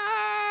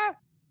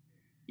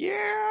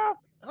yeah.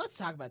 Let's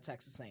talk about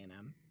Texas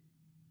A&M.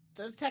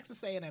 Does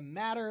Texas A&M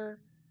matter?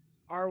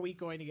 Are we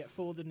going to get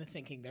fooled into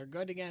thinking they're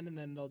good again, and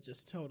then they'll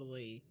just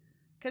totally?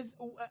 Because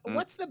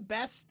what's the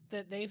best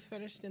that they've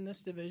finished in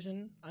this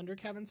division under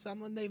Kevin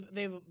Sumlin?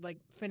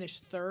 They've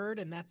finished third,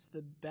 and that's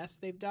the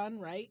best they've done,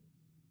 right?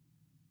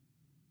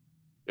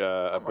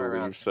 I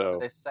believe so. Are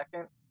they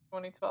second?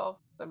 2012,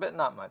 but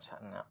not much.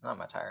 No, not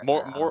much higher.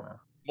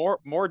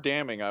 More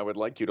damning. I would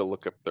like you to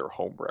look up their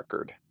home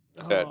record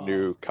at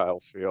new Kyle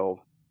Field.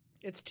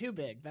 It's too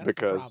big. That's the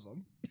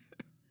problem.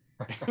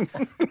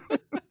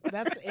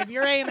 That's if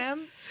you're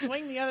A&M,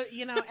 swing the other.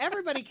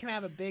 Everybody can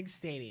have a big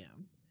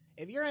stadium.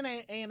 If you're in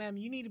A&M,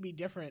 you need to be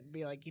different. And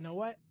be like, you know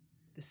what?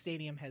 The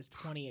stadium has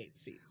 28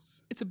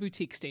 seats. It's a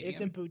boutique stadium.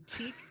 It's a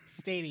boutique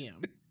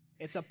stadium.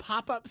 It's a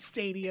pop-up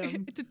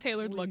stadium. It's a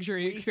tailored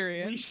luxury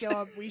experience.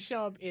 We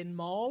show up in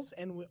malls,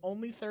 and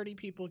only 30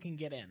 people can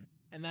get in,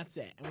 and that's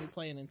it. And we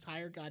play an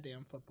entire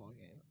goddamn football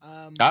game.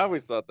 I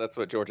always thought that's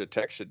what Georgia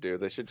Tech should do.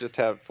 They should just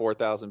have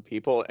 4,000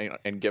 people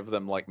and give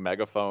them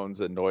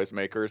megaphones and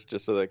noisemakers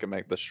just so they can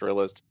make the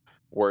shrillest,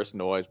 worst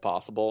noise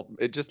possible.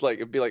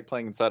 It'd be like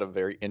playing inside a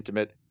very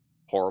intimate,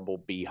 horrible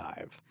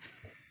beehive.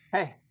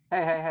 Hey!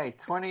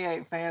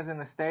 28 fans in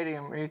the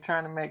stadium. Are you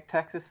trying to make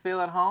Texas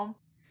feel at home?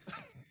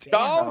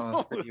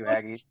 Damn. For you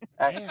Aggies.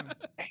 Damn.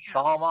 The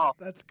home off.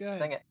 That's good.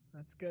 Sing it.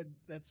 That's good.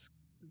 That's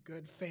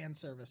good fan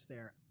service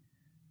there.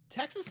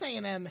 Texas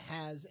A&M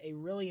has a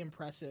really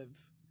impressive,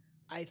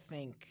 I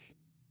think,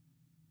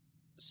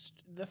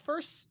 the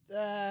first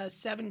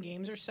 7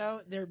 games or so,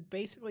 they're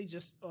basically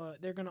just,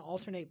 they're going to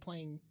alternate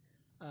playing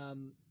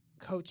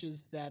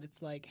coaches that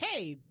it's like,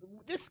 hey,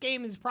 this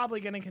game is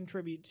probably going to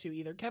contribute to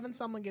either Kevin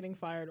Sumlin getting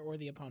fired or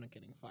the opponent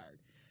getting fired.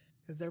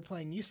 Because they're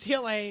playing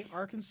UCLA,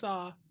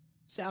 Arkansas,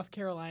 South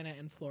Carolina,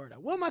 and Florida.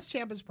 Will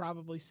Muschamp is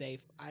probably safe.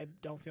 I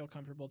don't feel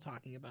comfortable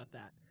talking about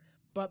that.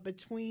 But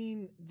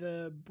between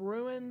the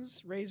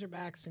Bruins,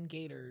 Razorbacks, and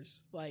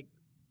Gators,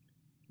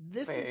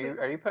 this is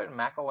are you putting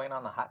McElwain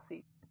on the hot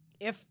seat?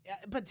 If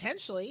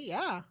potentially,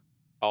 yeah.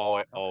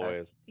 Oh,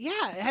 always.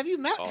 Yeah. Have you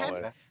met?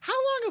 How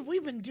long have we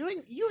been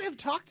doing? You have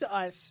talked to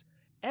us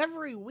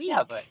every week,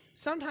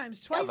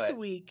 sometimes twice a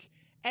week,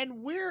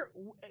 and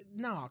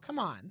no, come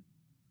on.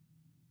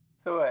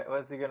 So what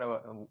was he gonna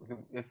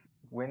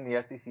win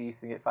the SEC East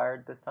to get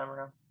fired this time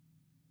around?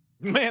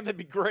 Man, that'd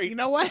be great. You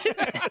know what?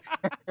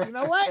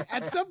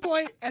 At some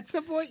point,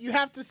 you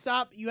have to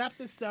stop. You have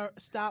to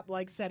stop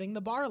setting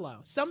the bar low.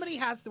 Somebody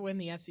has to win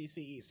the SEC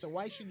East. So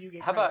why should you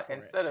get? How about for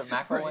instead it? of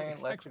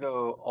McElwain, let's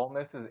go Ole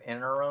Miss's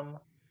interim.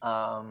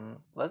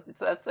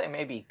 Let's say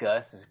maybe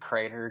Gus is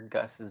cratered.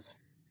 Gus is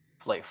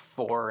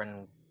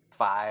 4-5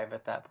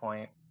 at that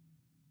point.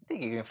 I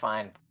think you can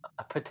find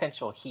a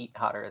potential heat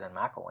hotter than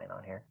McElwain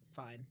on here.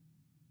 Fine.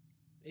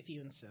 If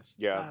you insist.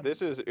 Yeah,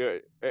 this is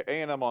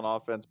A&M on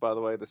offense, by the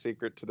way. The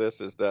secret to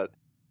this is that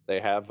they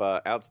have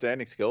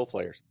outstanding skill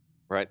players.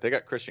 right? They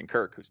got Christian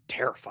Kirk, who's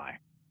terrifying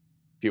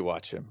if you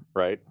watch him,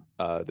 right?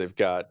 They've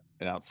got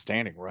an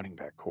outstanding running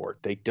back core.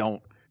 They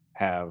don't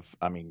have,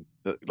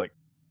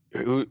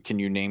 who can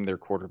you name their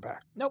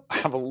quarterback? Nope. I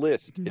have a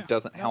list. No. It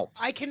doesn't No, help.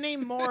 I can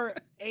name more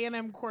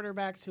A&M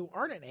quarterbacks who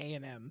aren't at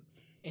A&M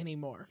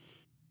anymore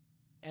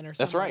and are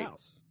That's somewhere right.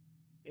 else.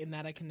 In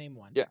that, I can name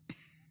one. Yeah.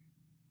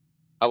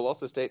 I will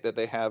also state that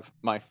they have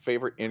my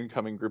favorite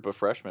incoming group of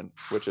freshmen,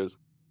 which is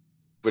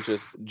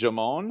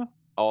Jamon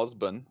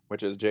Osborne,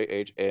 which is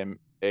Jamon,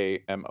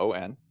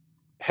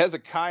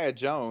 Hezekiah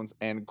Jones,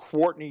 and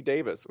Courtney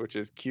Davis, which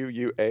is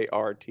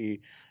Quartney.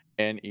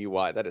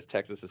 That is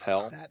Texas as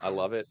hell. That I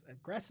love it. is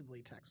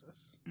aggressively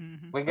Texas.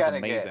 Mm-hmm. We That's gotta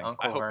amazing. get I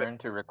Uncle hope Vern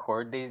to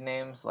record these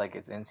names like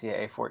it's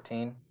NCAA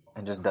 14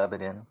 and just dub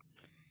it in.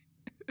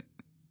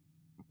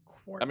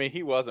 I mean,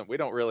 he wasn't. We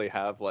don't really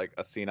have like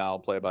a senile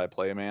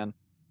play-by-play man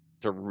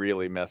to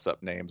really mess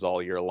up names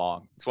all year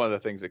long. It's one of the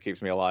things that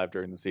keeps me alive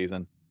during the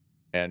season.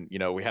 And,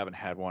 we haven't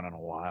had one in a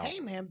while. Hey,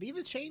 man, be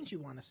the change you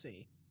want to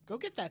see. Go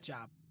get that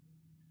job.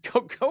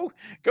 Go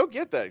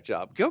get that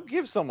job. Go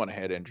give someone a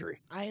head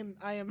injury. I am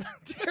I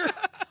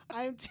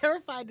am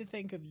terrified to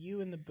think of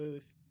you in the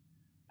booth,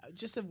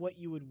 just of what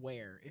you would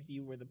wear if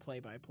you were the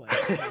play-by-play.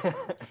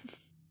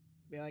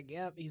 Be like,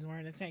 yep, he's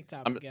wearing a tank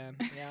top again.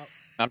 Yep.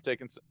 I'm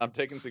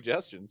taking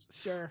suggestions.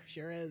 Sure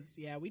is.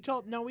 Yeah, we'd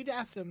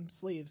ask him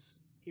sleeves.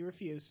 He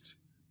refused.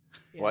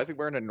 Yeah. Why is he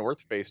wearing a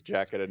North Face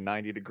jacket at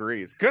 90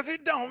 degrees? Because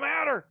it don't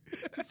matter.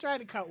 He's trying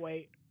to cut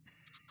weight.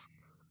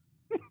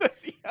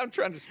 I'm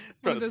trying One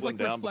to of those slim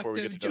like down before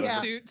we reflective get to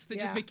Yeah. jumpsuits that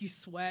just make you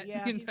sweat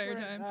Yeah, the he's entire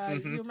wearing,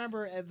 time. You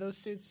remember those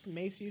suits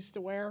Mace used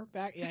to wear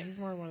back? Yeah, he's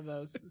wearing one of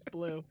those. It's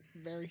blue. It's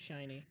very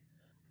shiny.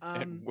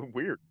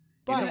 Weird.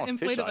 He's But an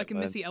inflated like a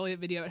Island. Missy Elliott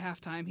video at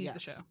halftime. He's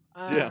the Yes. show.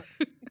 Yeah.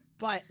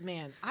 But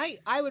man,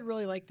 I would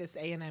really like this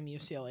A&M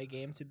UCLA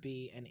game to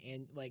be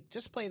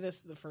just play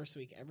this the first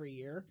week every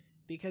year,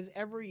 because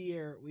every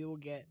year we will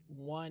get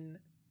one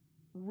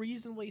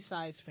reasonably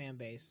sized fan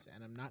base,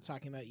 and I'm not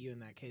talking about you in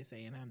that case,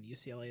 A&M.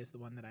 UCLA is the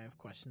one that I have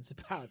questions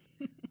about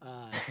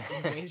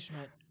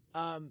engagement.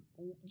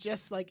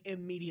 Just like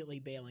immediately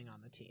bailing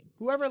on the team.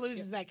 Whoever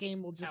loses that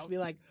game will just be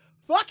like,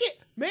 fuck it,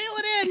 mail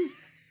it in.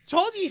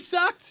 Told you he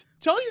sucked.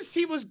 Told you this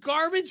team was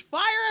garbage.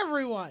 Fire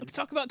everyone. Let's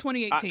talk about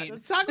 2018.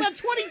 Let's talk about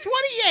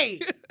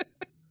 2028.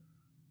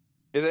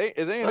 Is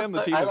A&M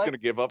the team that's going to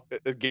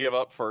give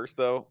up first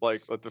though?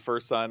 Like at the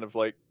first sign of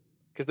like,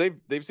 because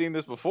they've seen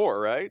this before,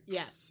 right?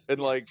 Yes. And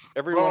like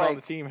everyone on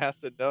the team has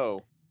to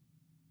know.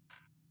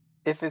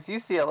 If it's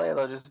UCLA,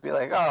 they'll just be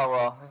like, "Oh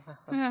well,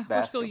 Yeah,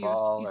 we're still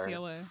basketball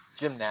UCLA. or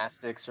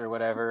gymnastics or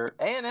whatever."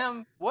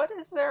 A&M, what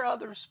is their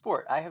other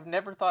sport? I have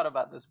never thought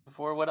about this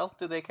before. What else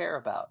do they care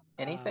about?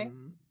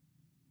 Anything?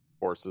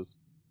 Horses.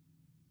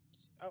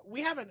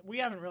 We haven't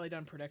really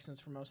done predictions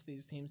for most of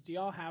these teams. Do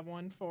y'all have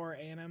one for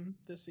A&M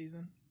this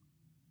season?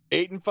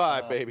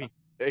 8-5, baby.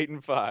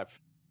 8-5.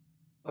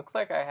 Looks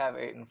like I have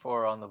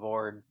 8-4 on the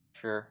board.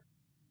 Sure.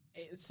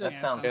 That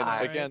sounds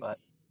high, but...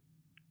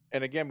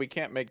 And again, we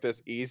can't make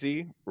this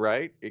easy,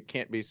 right? It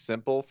can't be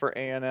simple for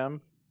A&M.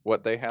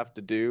 What they have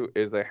to do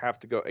is they have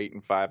to go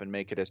 8-5 and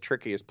make it as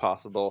tricky as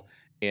possible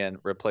in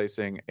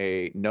replacing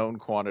a known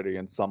quantity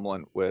in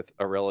Sumlin with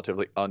a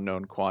relatively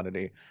unknown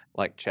quantity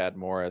like Chad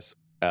Morris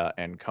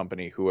and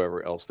company,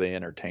 whoever else they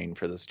entertain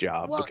for this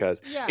job, because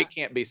it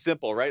can't be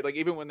simple, right? Like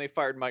even when they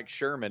fired Mike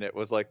Sherman, it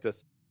was like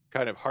this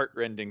kind of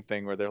heartrending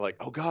thing where they're like,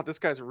 oh God, this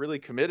guy's really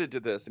committed to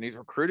this and he's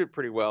recruited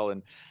pretty well.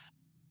 And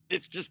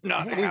it's just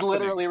not happening. He's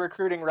literally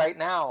recruiting right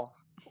now.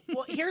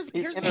 Well, he's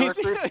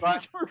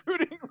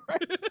recruiting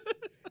right.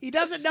 He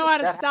doesn't know how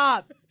to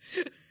stop.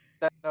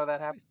 That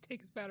happens.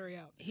 Take his battery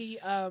out. He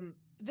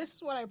this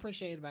is what I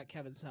appreciate about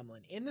Kevin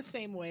Sumlin. In the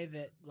same way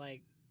that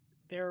like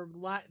there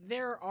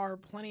are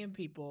plenty of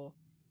people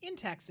in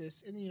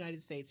Texas, in the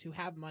United States, who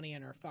have money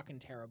and are fucking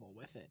terrible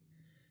with it.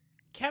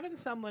 Kevin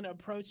Sumlin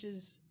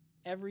approaches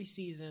every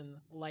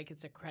season like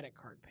it's a credit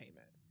card payment.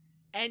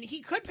 And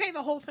he could pay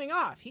the whole thing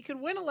off. He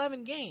could win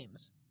 11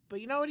 games. But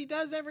you know what he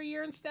does every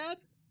year instead?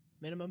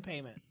 Minimum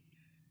payment.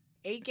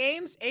 8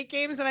 games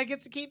and I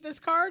get to keep this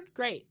card?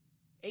 Great.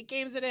 8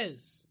 games it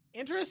is.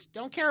 Interest?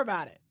 Don't care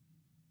about it.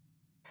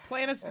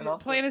 Plan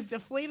is to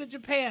flee to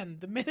Japan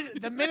the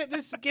minute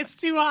this gets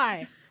too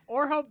high.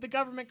 Or hope the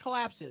government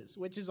collapses,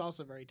 which is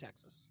also very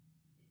Texas.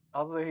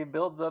 Also, he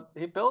builds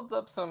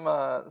up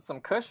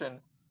some cushion.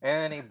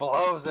 And he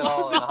blows it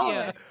all in the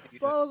holiday.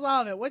 Blows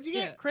all of it. What'd you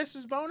get?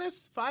 Christmas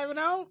bonus?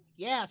 5-0?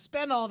 Yeah,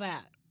 spend all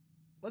that.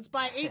 Let's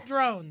buy 8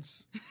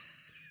 drones.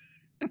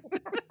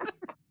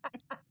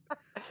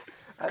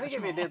 I think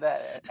if you did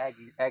that,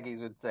 Aggies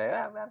would say,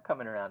 I'm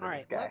coming around to all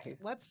this right, guy.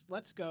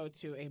 let's go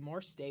to a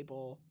more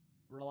stable,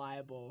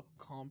 reliable,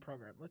 calm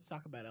program. Let's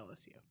talk about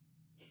LSU.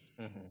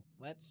 Mm-hmm.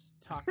 Let's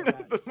talk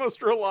about the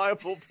most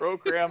reliable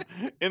program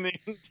in the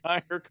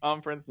entire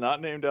conference,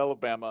 not named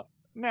Alabama.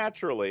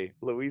 Naturally,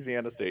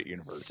 Louisiana State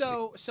University.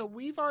 So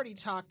we've already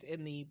talked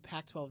in the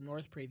Pac-12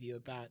 North preview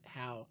about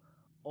how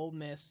Ole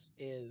Miss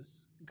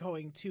is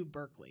going to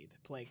Berkeley to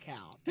play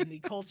Cal and the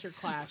culture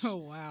clash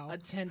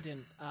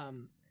attendant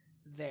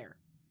there.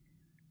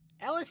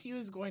 LSU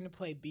is going to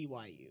play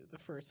BYU the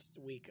first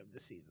week of the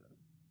season.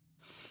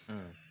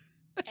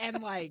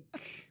 And like,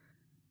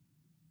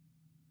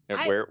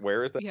 And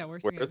where is that? Yeah,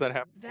 where's where is that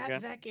happening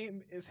again? that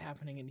game is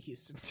happening in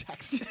Houston,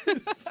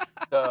 Texas.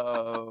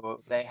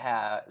 So they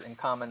have in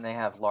common. They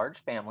have large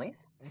families.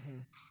 Mm-hmm.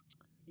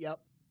 Yep.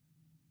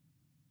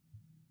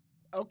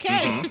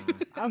 Okay.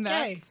 And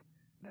Okay. that's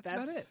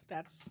about it.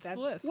 That's the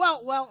list.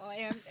 well,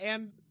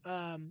 and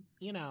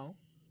you know,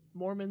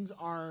 Mormons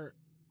are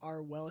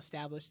well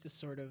established to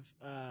sort of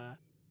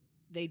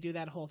they do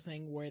that whole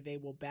thing where they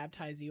will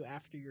baptize you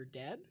after you're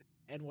dead,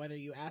 and whether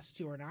you ask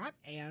to or not,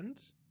 and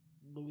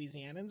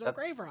Louisianans are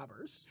grave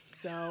robbers,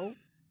 so.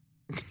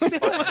 That's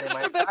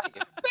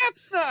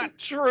not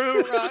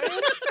true,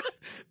 Ryan.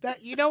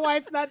 That you know why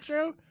it's not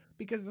true?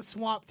 Because the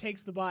swamp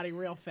takes the body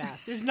real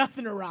fast. There's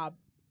nothing to rob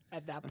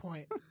at that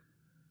point.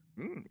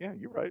 Yeah,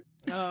 you're right.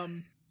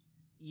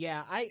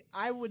 Yeah,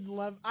 I would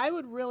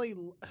really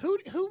who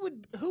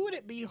would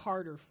it be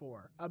harder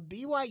for? A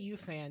BYU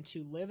fan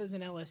to live as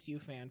an LSU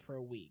fan for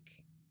a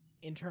week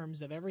in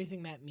terms of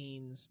everything that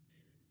means,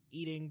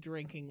 eating,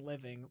 drinking,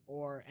 living,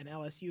 or an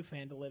LSU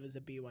fan to live as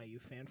a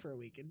BYU fan for a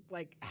week? And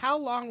like, how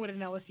long would an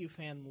LSU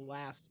fan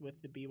last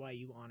with the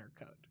BYU honor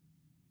code?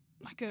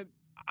 Like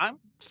I'm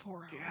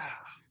 4 hours.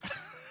 Yeah.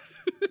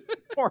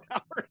 4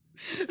 hours.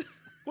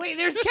 Wait,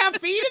 there's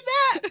caffeine in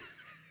that?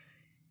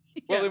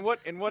 Well, in what?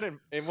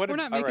 We're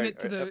not making it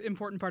to the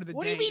important part of the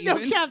What day. do you mean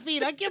no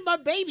caffeine? I give my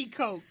baby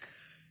Coke.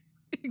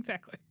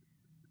 Exactly.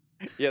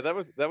 Yeah,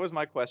 that was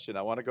my question.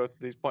 I want to go through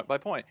these point by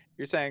point.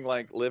 You're saying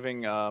like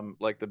living,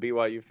 like the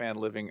BYU fan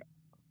living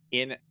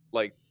in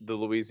like the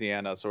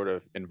Louisiana sort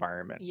of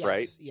environment, Yes,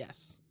 right?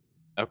 Yes.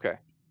 Okay.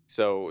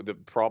 So the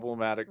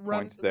problematic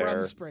points there.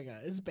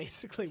 Rumspringa is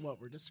basically what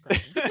we're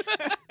describing.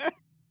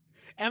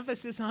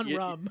 Emphasis on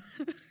rum.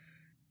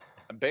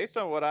 Based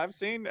on what I've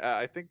seen,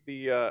 I think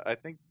the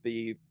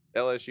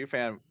LSU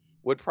fan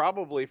would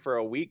probably for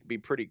a week be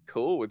pretty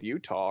cool with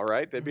Utah,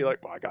 right? They'd be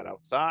like, "Well, I got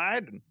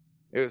outside and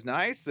it was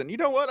nice, and you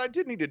know what? I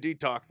did need to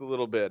detox a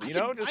little bit.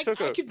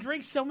 I could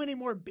drink so many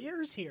more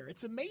beers here.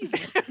 It's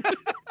amazing."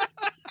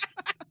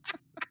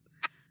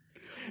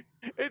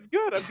 It's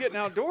good. I'm getting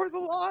outdoors a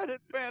lot.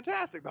 It's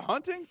fantastic. The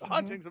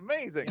hunting's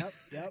amazing.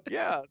 Yep.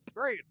 Yeah, it's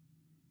great.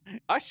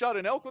 I shot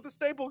an elk with a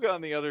staple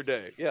gun the other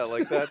day. Yeah,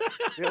 like that.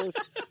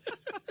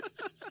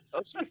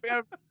 LSU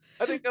fan.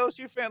 I think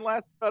LSU fan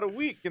lasts about a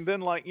week, and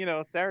then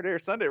Saturday or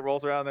Sunday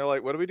rolls around. And they're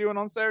like, "What are we doing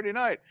on Saturday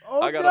night?"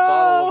 Oh, I got a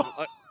bottle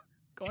of.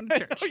 Going to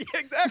church. Yeah,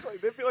 exactly.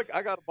 They'd be like,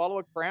 "I got a bottle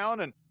of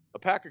Crown and a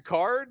pack of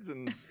cards,"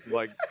 and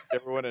like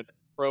everyone in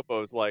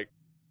Propo's like,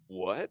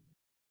 "What?"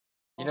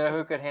 You know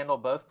who could handle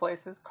both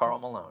places? Karl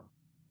Malone.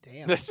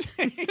 Damn. The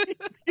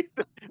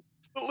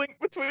link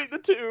between the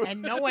two.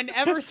 And no one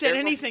ever said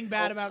anything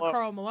bad about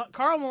Karl Malone.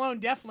 Karl Malone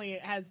definitely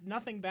has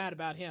nothing bad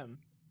about him.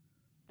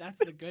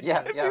 That's the good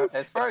news. Yeah.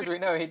 As far as we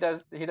know, he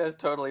does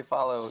totally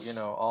follow,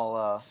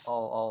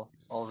 all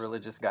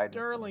religious guidance.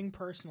 Sterling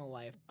personal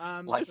life.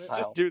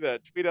 Just do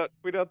that. Tweet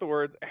out the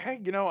words.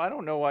 Hey, I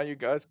don't know why you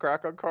guys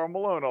crack on Karl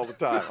Malone all the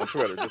time on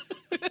Twitter.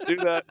 Just do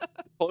that.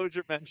 Close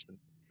your mention.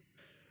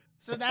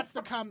 So that's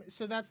the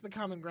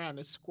common ground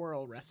is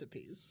squirrel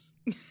recipes.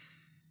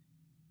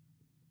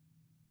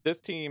 This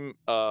team,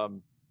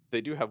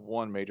 they do have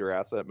one major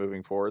asset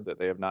moving forward that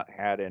they have not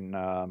had in,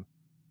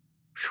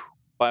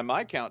 by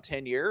my count,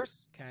 10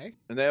 years. Okay.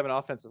 And they have an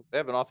offensive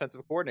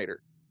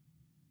coordinator.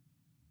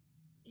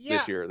 Yeah.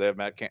 This year they have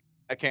Matt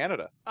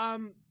Canada.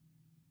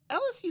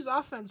 LSU's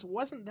offense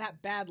wasn't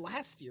that bad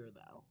last year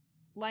though.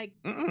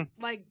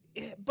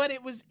 But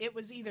it was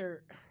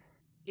either.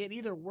 It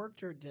either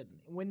worked or it didn't.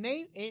 When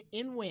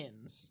in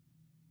wins,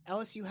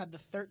 LSU had the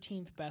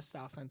 13th best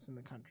offense in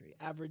the country,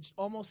 averaged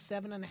almost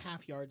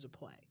 7.5 yards a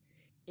play.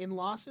 In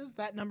losses,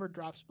 that number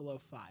drops below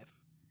 5,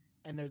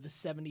 and they're the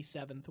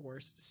 77th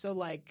worst. So,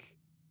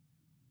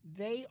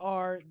 they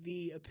are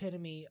the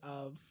epitome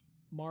of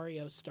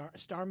Mario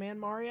Starman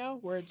Mario,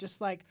 where it's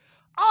just like,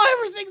 oh,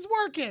 everything's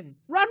working!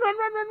 Run!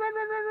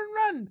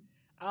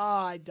 Oh,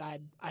 I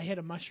died. I hit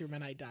a mushroom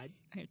and I died.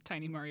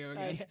 Tiny Mario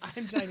again.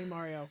 I'm Tiny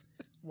Mario.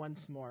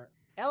 Once more.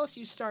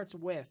 LSU starts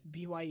with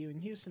BYU in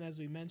Houston, as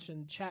we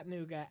mentioned,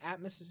 Chattanooga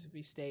at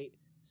Mississippi State,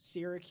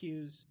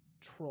 Syracuse,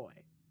 Troy.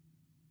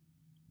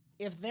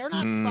 If they're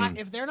not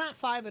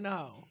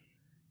 5-0,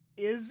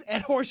 is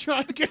Ed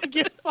Orgeron gonna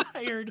get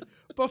fired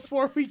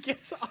before we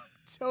get to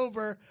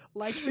October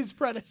like his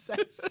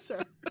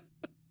predecessor?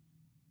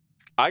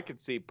 I could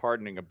see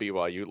pardoning a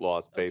BYU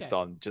loss based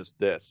on just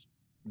this.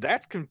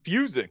 That's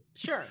confusing.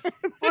 Sure.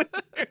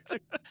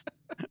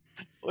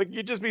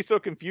 You'd just be so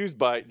confused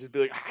by it. Just be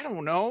like, I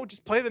don't know.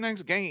 Just play the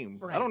next game.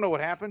 Right. I don't know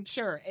what happened.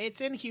 Sure. It's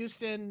in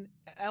Houston.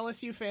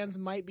 LSU fans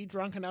might be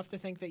drunk enough to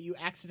think that you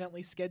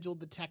accidentally scheduled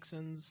the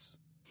Texans.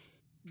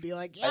 Be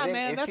like, yeah,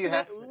 man,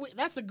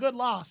 that's a good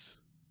loss.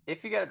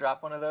 If you got to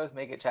drop one of those,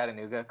 make it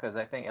Chattanooga, because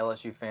I think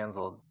LSU fans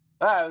will.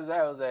 That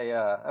was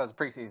a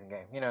preseason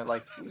game.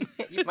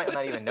 You might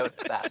not even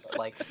notice that.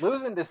 But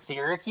losing to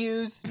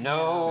Syracuse,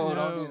 no,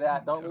 don't do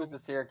that. Don't lose to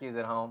Syracuse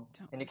at home,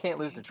 and you can't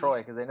lose to Troy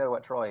because they know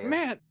what Troy is.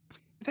 Man,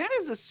 that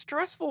is a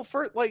stressful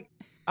first. Like,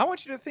 I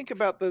want you to think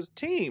about those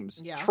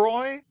teams. Yeah.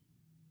 Troy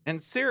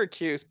and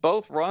Syracuse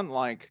both run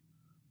like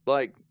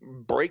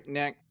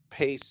breakneck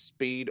pace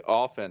speed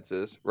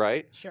offenses,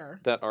 right? Sure.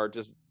 That are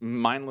just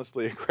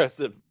mindlessly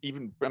aggressive.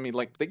 Even, I mean,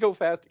 like, they go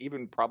fast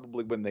even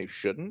probably when they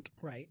shouldn't.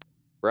 Right.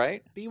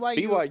 Right?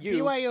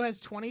 BYU has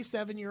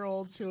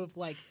 27-year-olds who have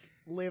like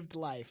lived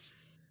life.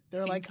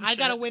 They're Seen like, some I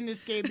gotta shit." win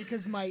this game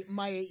because my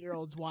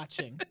 8-year-old's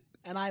watching,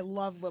 and I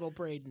love little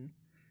Braden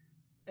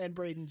and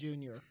Braden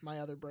Jr., my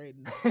other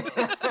Braden.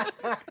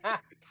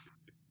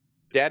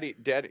 Daddy,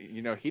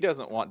 you know, he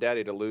doesn't want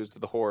Daddy to lose to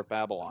the whore of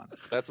Babylon.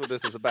 That's what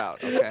this is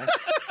about, okay?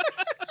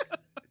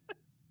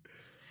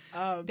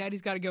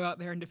 Daddy's got to go out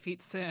there and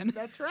defeat sin.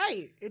 That's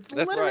right. That's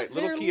literally right.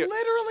 Little they're Kia-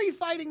 literally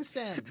fighting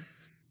sin.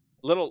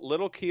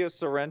 Little Kia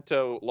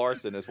Sorrento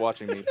Larson is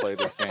watching me play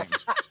this game.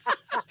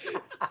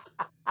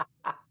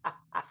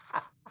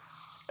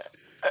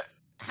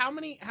 How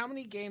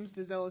many games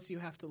does LSU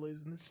have to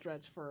lose in the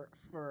stretch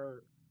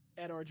for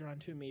Ed Orgeron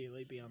to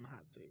immediately be on the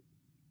hot seat?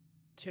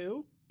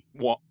 2?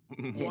 One.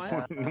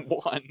 One?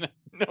 One.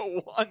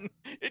 No, one.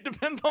 It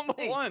depends on the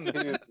one.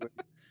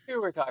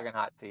 Two, we're talking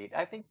hot seat.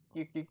 I think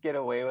you could get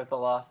away with a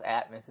loss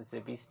at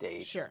Mississippi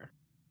State. Sure.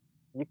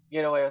 You could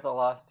get away with a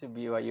loss to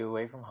BYU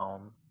away from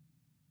home.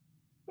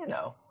 You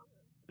know.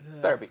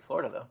 Better beat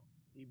Florida, though.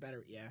 You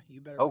better.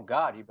 Oh,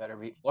 God, you better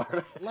beat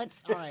Florida. All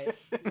right.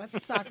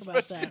 Let's talk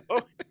about that.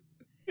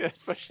 Yeah,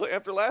 especially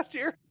after last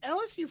year.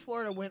 LSU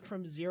Florida went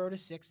from 0 to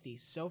 60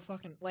 so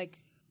fucking, like,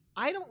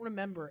 I don't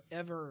remember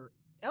ever.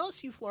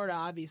 LSU Florida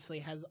obviously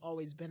has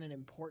always been an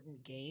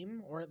important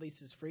game, or at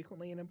least is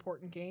frequently an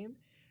important game,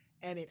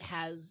 and it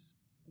has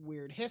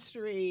weird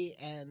history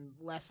and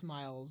Les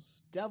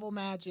Miles devil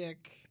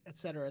magic, et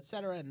cetera,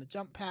 and the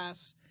jump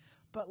pass.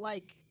 But,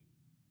 like,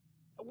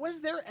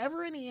 was there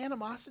ever any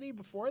animosity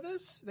before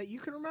this that you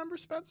can remember,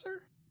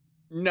 Spencer?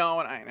 No,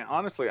 and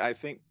honestly, I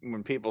think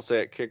when people say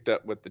it kicked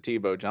up with the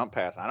Tebow jump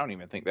pass, I don't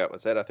even think that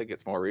was it. I think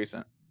it's more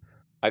recent.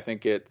 I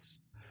think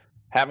it's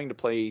having to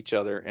play each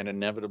other and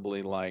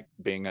inevitably like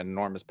being an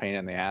enormous pain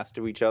in the ass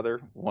to each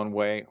other one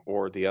way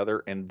or the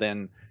other, and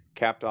then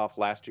capped off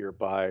last year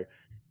by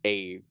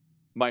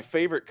my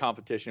favorite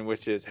competition,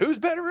 which is who's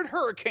better at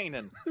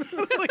hurricaning.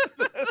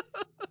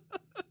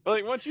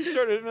 Like once you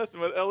started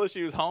messing with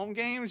LSU's home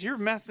games, you're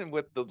messing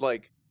with the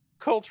like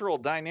cultural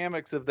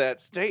dynamics of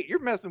that state. You're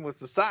messing with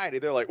society.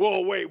 They're like,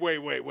 whoa, wait.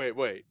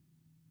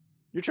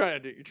 You're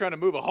trying to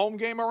move a home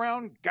game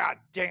around? God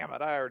damn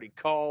it. I already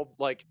called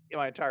like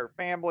my entire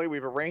family.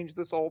 We've arranged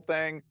this whole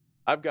thing.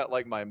 I've got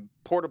like my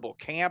portable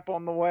camp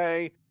on the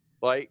way.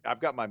 Like I've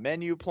got my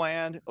menu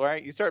planned. All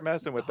right. You start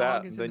messing with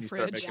that, and then you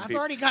start making I've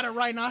already got a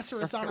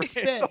rhinoceros on a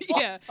spit.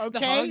 Yeah, okay.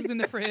 The hog's in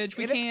the fridge.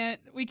 We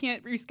can't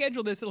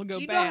reschedule this. It'll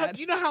go bad.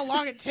 Do you know how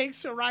long it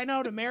takes for a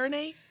rhino to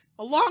marinate?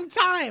 A long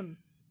time.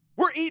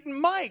 We're eating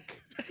Mike.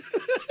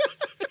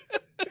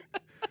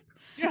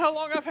 You know how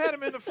long I've had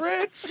him in the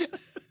fridge?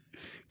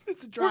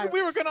 It's a dry.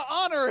 We were going to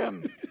honor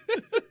him.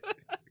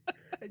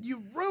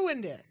 You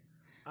ruined it.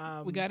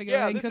 We got to go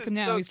ahead and cook him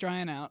now. He's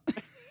drying out.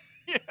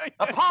 Yeah.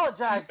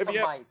 Apologize to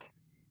Mike.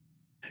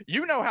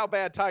 You know how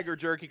bad tiger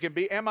jerky can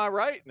be. Am I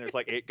right? And there's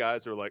like 8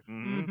 guys who are like,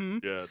 Mm-hmm.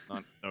 yeah, it's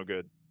no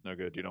good.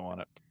 You don't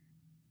want it.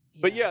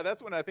 But yeah,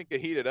 that's when I think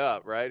it heated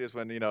up, right? Is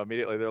when,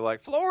 immediately they're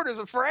like, Florida's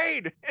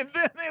afraid. And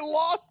then they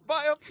lost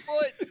by a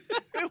foot.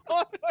 They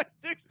lost by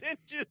 6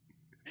 inches.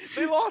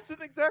 They lost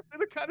in exactly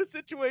the kind of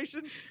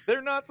situation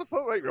they're not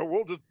supposed to. Like,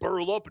 we'll just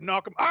burl up and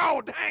knock them.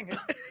 Oh, dang it.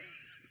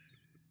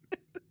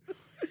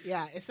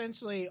 Yeah,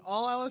 essentially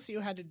all LSU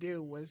had to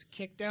do was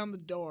kick down the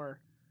door,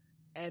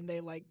 and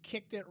they like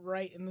kicked it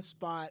right in the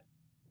spot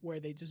where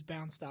they just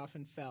bounced off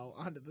and fell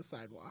onto the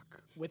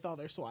sidewalk with all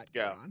their SWAT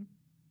gear on.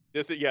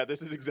 This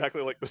is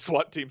exactly like the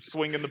SWAT team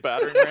swinging the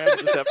battering ram,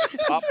 just have to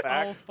pop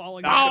back, all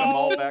falling knocking them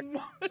all back.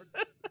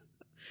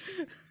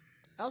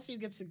 LSU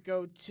gets to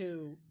go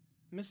to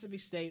Mississippi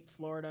State,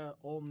 Florida,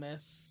 Ole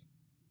Miss,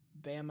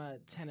 Bama,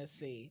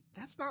 Tennessee.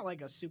 That's not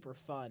like a super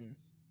fun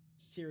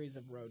series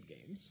of road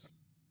games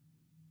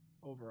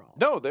overall.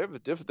 No, they have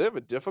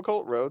a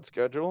difficult road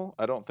schedule.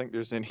 I don't think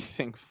there's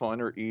anything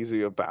fun or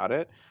easy about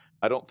it.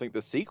 I don't think the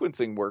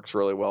sequencing works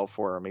really well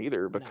for them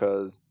either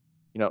because,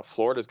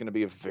 Florida is going to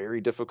be a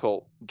very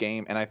difficult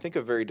game, and I think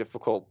a very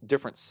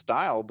different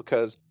style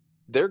because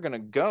they're going to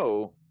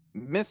go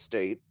Miss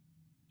State,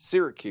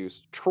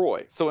 Syracuse,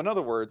 Troy. So in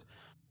other words,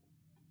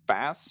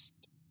 fastest,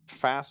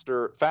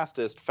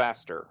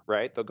 faster,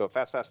 right? They'll go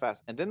fast,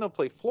 and then they'll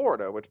play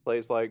Florida, which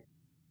plays like,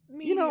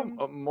 medium.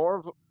 More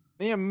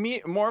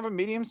of a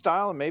medium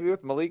style, and maybe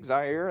with Malik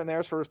Zaire in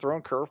there sort of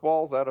throwing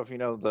curveballs out of,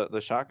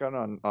 the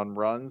shotgun on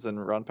runs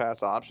and run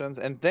pass options.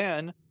 And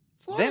then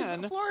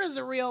Florida's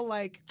a real,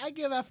 like, I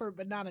give effort,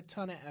 but not a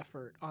ton of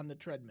effort on the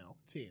treadmill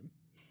team.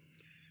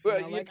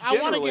 Well, I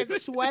want to get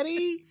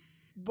sweaty,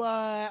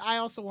 but I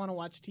also want to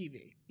watch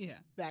TV. Yeah.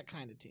 That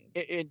kind of team.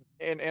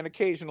 And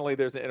occasionally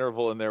there's an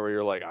interval in there where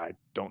you're like, I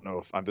don't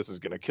know if this is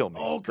going to kill me.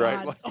 Oh,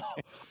 God. Right?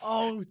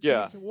 Oh,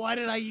 yeah. Geez. Why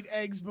did I eat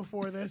eggs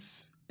before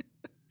this?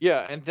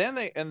 Yeah, and then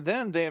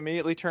they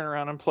immediately turn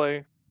around and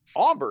play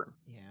Auburn.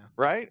 Yeah.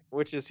 Right?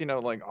 Which is,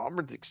 like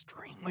Auburn's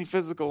extremely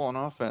physical on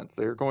offense.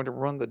 They're going to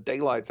run the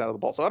daylights out of the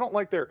ball. So I don't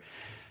like their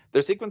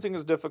sequencing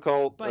is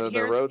difficult. But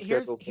Their road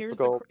schedule is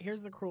difficult.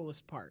 Here's the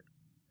cruelest part.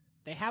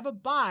 They have a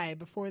bye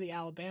before the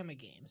Alabama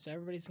game, so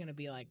everybody's going to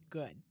be like,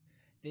 good.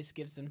 This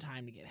gives them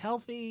time to get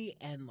healthy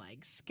and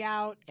like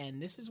scout,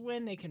 and this is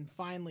when they can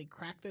finally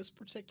crack this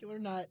particular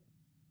nut.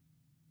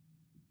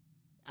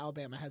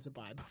 Alabama has a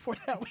bye before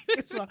that week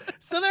as well,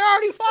 so they're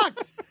already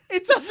fucked.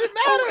 It doesn't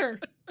matter.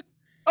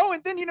 Oh,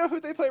 and then you know who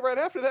they play right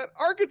after that?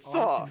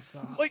 Arkansas.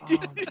 Like, oh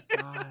my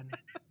God.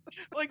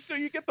 Like, so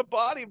you get the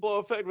body blow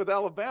effect with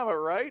Alabama,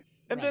 right?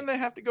 And then they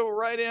have to go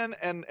right in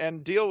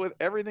and deal with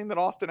everything that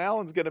Austin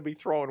Allen's going to be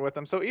throwing with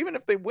them. So even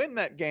if they win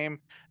that game,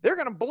 they're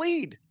going to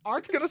bleed.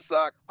 It's going to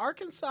suck.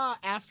 Arkansas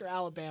after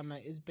Alabama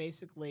is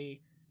basically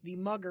the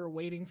mugger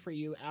waiting for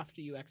you after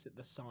you exit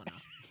the sauna.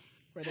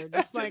 Where they're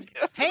just like,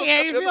 hey,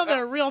 how you feel?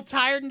 They're real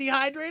tired and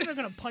dehydrated. They're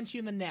going to punch you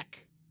in the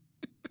neck.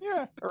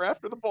 Yeah, or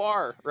after the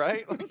bar,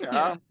 right? Like,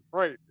 I'm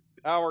great.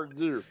 How are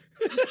you?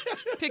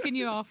 Picking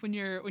you off when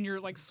you're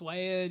like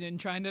swaying and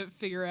trying to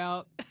figure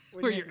out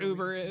where your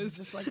Uber is.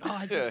 Just like, oh,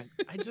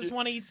 I just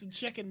want to eat some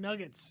chicken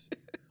nuggets.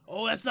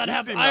 Oh, that's not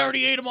happening. I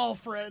already ate them all,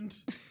 friend.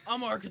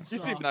 I'm Arkansas. You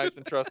seem nice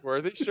and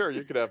trustworthy. Sure,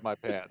 you could have my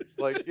pants.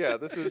 Like, yeah,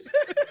 this is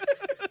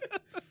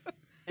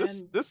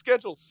this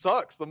schedule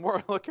sucks. The more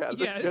I look at it,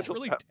 this schedule it's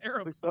really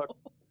terrible. Sucks.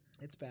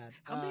 It's bad.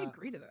 How do they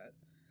agree to that?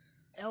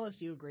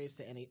 LSU agrees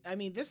to any. I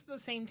mean, this is the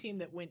same team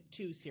that went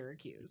to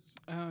Syracuse.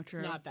 Oh,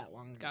 true. Not that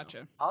long ago.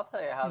 Gotcha. I'll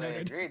tell you how they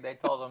agreed. They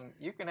told them,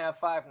 you can have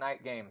 5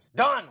 night games.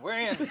 Done. We're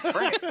in.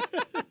 Bring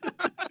it.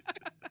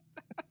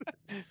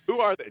 Who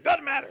are they?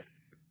 Doesn't matter.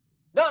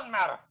 Doesn't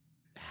matter.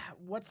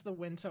 What's the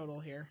win total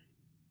here?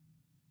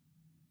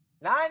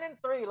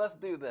 9-3. Let's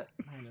do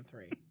this.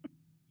 9-3.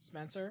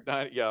 Spencer?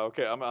 Yeah,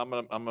 okay. I'm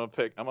gonna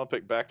pick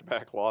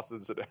back-to-back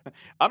losses.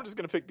 I'm just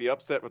gonna pick the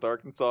upset with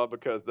Arkansas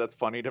because that's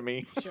funny to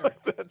me. Sure.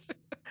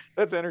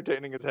 that's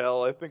entertaining as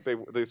hell. I think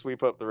they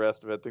sweep up the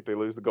rest of it. I think they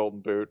lose the Golden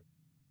Boot,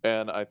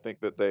 and I think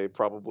that they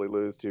probably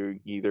lose to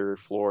either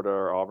Florida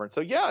or Auburn.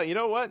 So yeah, you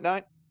know what?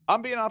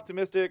 I'm being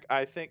optimistic.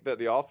 I think that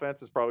the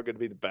offense is probably going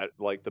to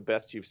be the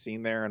best you've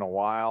seen there in a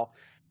while.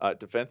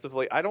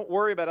 Defensively, I don't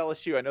worry about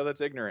LSU. I know that's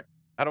ignorant.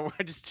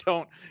 I just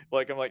don't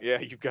I'm like, yeah,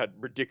 you've got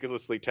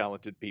ridiculously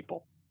talented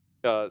people.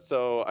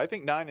 So I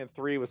think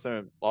 9-3 with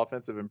some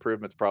offensive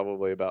improvements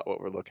probably about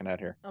what we're looking at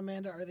here.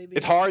 Amanda, are they being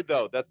It's hard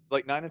though. That's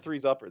like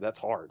 9-3's upper. That's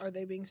hard. Are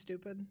they being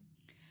stupid?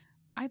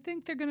 I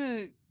think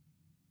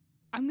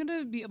I'm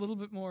gonna be a little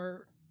bit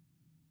more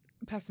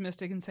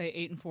pessimistic and say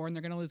 8-4, and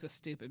they're gonna lose a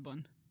stupid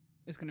one.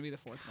 It's gonna be the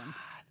fourth one.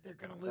 They're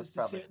gonna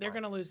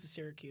lose to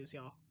Syracuse,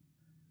 y'all.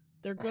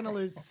 They're gonna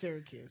lose to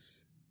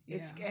Syracuse.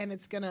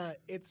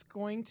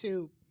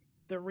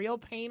 The real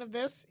pain of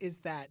this is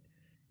that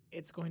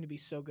it's going to be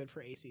so good for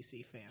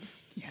ACC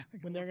fans. Yeah.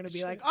 When they're going to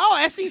be like,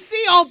 oh, SEC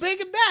all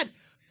big and bad.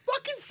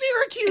 Fucking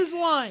Syracuse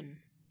won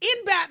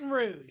in Baton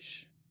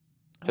Rouge.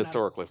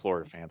 Historically,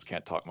 Florida fans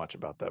can't talk much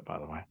about that, by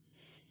the way.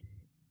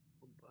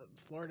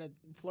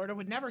 Florida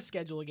would never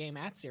schedule a game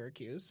at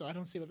Syracuse, so I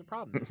don't see what the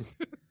problem is.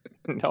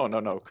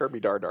 No. Kirby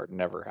Dardart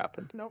never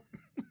happened. Nope.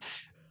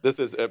 This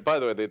is, by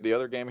the way, the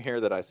other game here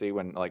that I see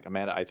when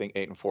Amanda, I think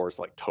 8-4 is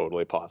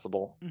totally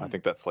possible. Mm-hmm. I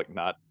think that's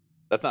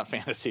that's not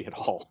fantasy at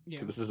all. Yeah.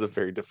 This is a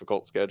very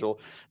difficult schedule.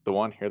 The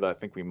one here that I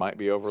think we might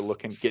be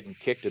overlooking, getting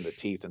kicked in the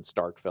teeth in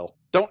Starkville.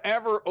 Don't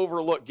ever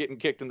overlook getting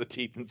kicked in the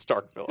teeth in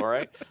Starkville. All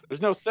right,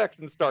 there's no sex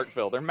in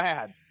Starkville. They're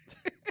mad.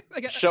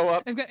 Show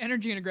up. They've got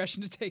energy and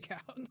aggression to take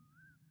out.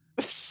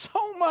 So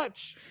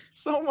much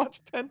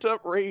pent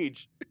up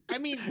rage. I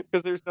mean,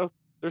 because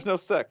there's no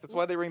sex. That's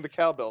why they ring the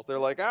cowbells. They're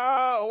like,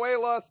 away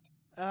lust.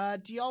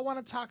 Do y'all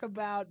want to talk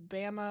about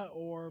Bama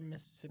or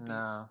Mississippi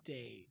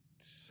State?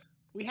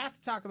 We have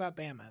to talk about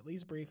Bama, at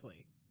least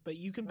briefly. But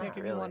you can pick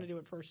if you want to do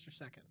it first or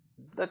second.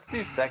 Let's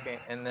do second,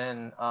 and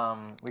then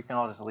we can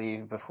all just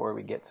leave before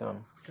we get to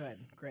them. Good,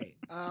 great.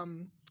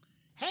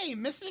 Hey,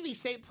 Mississippi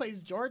State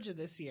plays Georgia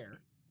this year.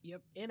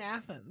 Yep. In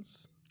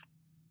Athens.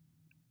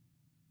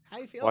 How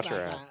you feel Watch about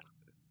your that? ass.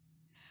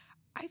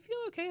 I feel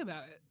okay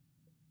about it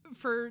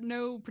for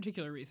no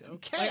particular reason.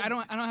 Okay. I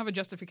don't have a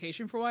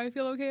justification for why I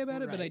feel okay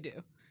about it, but I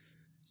do.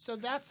 So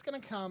that's going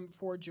to come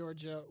for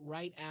Georgia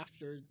right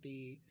after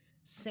the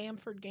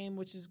Samford game,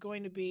 which is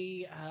going to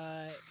be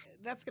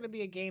that's going to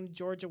be a game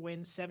Georgia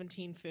wins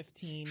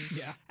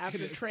 17-15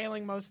 after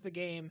trailing most of the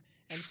game,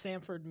 and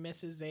Samford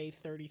misses a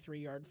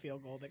 33-yard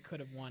field goal that could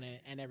have won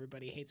it, and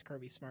everybody hates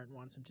Kirby Smart and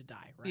wants him to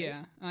die, right?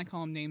 Yeah, and I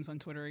call him names on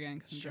Twitter again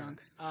because I'm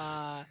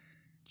drunk.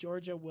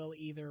 Georgia will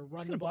either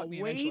run the ball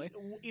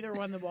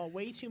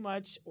way too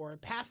much or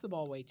pass the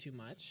ball way too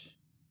much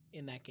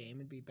in that game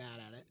and be bad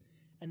at it,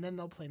 and then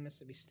they'll play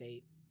Mississippi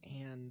State.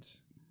 And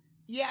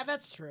yeah,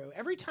 that's true.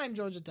 Every time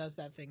Georgia does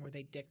that thing where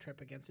they dick trip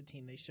against a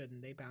team they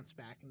shouldn't, they bounce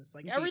back and it's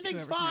like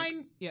everything's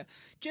fine. Yeah,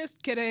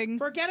 just kidding.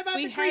 Forget about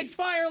the grease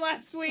fire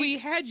last week. We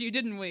had you,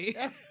 didn't we?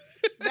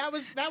 that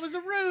was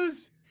a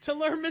ruse. to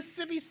lure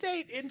Mississippi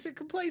State into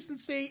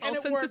complacency, All and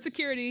it sense worked. of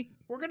security.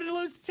 We're going to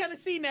lose to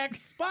Tennessee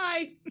next.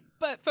 Bye.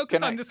 But focus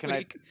Can on I- this can I-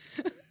 week.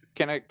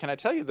 Can I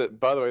tell you that,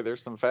 by the way,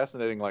 there's some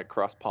fascinating like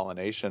cross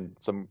pollination,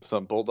 some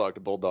bulldog to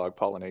bulldog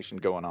pollination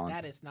going on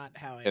That is not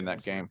how in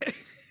that game.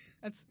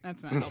 That's not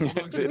how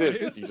bulldogs It work.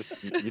 is. You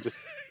just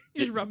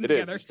You just rub them it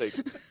is.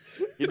 together.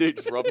 You do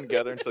just rub them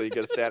together until you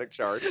get a static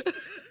charge.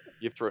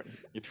 You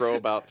throw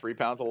about 3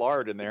 pounds of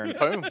lard in there, and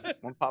boom,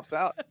 one pops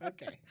out.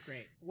 Okay,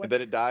 great. And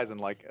then it dies in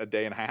like a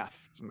day and a half.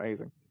 It's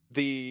amazing.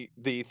 The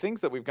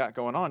things that we've got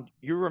going on.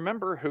 You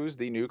remember who's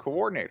the new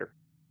coordinator?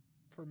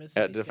 For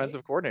Mississippi Defensive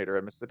State? coordinator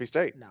at Mississippi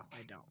State. No,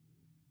 I don't.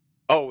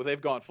 Oh,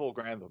 they've gone full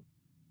Grantham.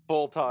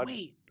 Full Todd.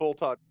 Wait. Full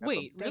Todd.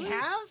 Grantham. Wait, They really?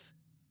 have?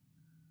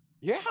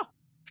 Yeah.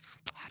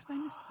 How did I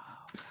miss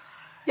that?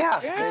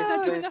 Yeah, Yeah. they, Did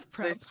not do they- enough they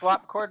prep.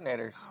 swapped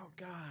coordinators. Oh,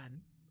 God.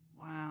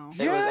 Wow.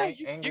 They Yeah, were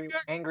you angry,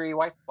 got- angry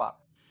wife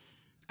swap.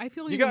 I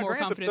feel You even got more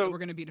Grantham, confident so- that we're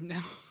going to beat him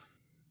now.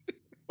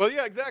 Well,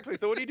 yeah, exactly.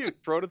 So what do?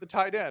 Throw to the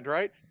tight end,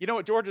 right? You know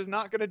what Georgia's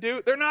not going to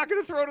do? They're not going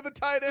to throw to the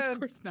tight Of end.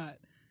 course not.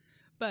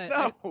 But No,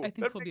 I think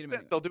that we'll beat makes him sense.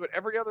 anyway. They'll do it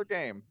every other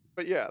game.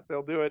 But yeah,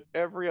 they'll do it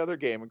every other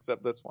game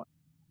except this one.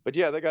 But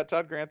yeah, they got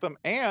Todd Grantham,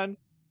 and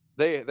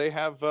they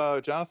have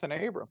Jonathan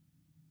Abram,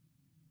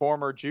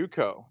 former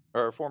JUCO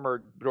or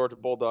former Georgia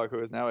Bulldog, who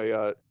is now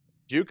a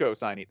JUCO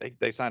signee.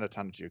 They sign a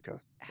ton of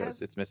JUCOs because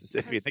Has- it's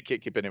Mississippi. has- They can't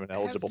keep anyone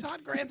eligible. Has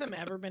Todd Grantham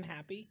ever been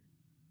happy?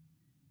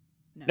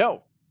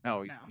 No,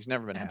 No. he's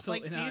never been happy.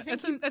 Absolutely Like, do you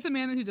not. think That's a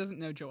man who doesn't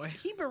know joy.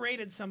 He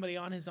berated somebody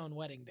on his own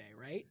wedding day,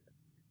 right?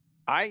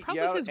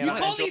 Probably his and You I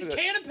call enjoy these that-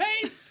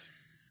 canapes?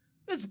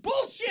 That's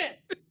bullshit.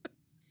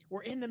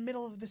 We're in the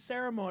middle of the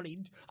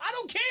ceremony. I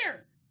don't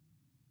care.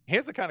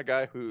 He's the kind of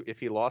guy who, if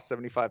he lost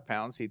 75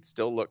 pounds, he'd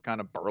still look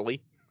kind of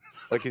burly.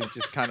 Like he's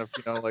just kind of,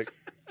 like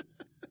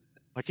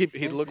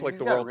he'd look like He's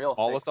the got a world's real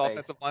smallest thick face.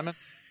 offensive lineman.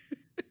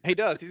 He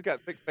does. He's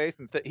got thick face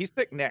and he's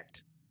thick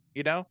necked.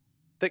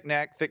 Thick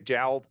neck, thick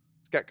jowled.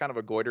 He's got kind of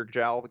a goiter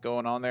jowl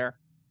going on there.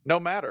 No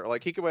matter,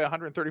 like he could weigh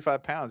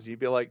 135 pounds. You'd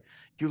be like,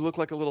 you look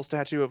like a little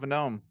statue of a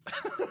gnome.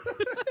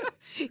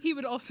 He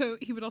would also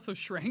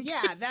shrink.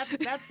 Yeah,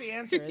 that's the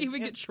answer. He is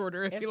would if- get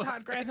shorter if he Todd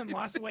lost Grantham weight.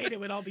 lost weight, it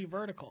would all be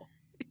vertical.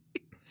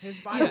 His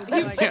body would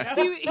be like, Yeah.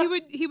 no.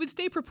 He would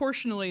stay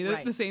proportionally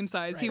Right. the same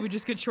size. He Right. would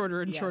just get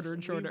shorter and Yes, shorter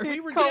and shorter. We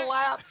reject,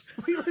 Collapse.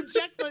 we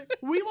reject the.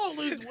 We won't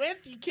lose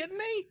width. You kidding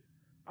me?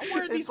 I'm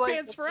wearing It's these like-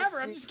 pants it's like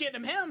forever. I'm you- just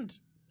getting them hemmed.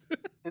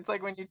 It's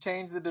like when you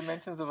change the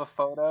dimensions of a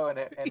photo and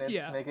it's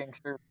Yeah. making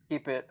sure to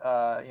keep it,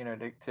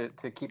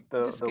 to keep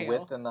To the scale.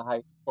 width and the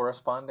height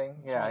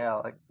corresponding. Yeah, right.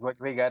 yeah.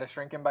 Like we got to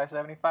shrink him by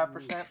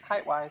 75%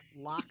 height wise.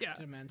 Locked Yeah.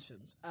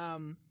 dimensions.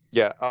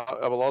 Yeah,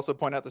 I will also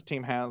point out this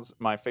team has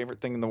my favorite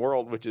thing in the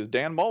world, which is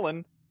Dan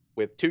Mullen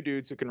with 2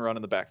 dudes who can run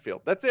in the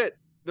backfield. That's it.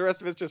 The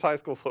rest of it's just high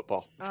school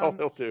football. That's all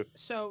they'll do.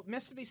 So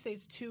Mississippi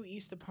State's 2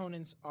 East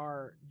opponents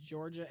are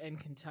Georgia and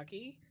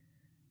Kentucky,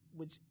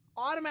 which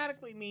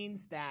automatically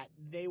means that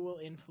they will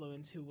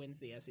influence who wins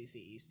the SEC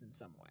East in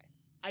some way.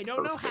 I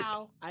don't know Perfect.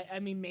 how. I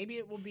mean, maybe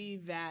it will be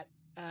that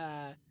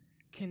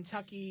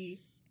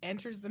Kentucky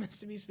enters the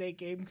Mississippi State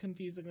game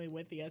confusingly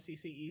with the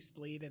SEC East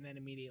lead and then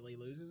immediately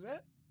loses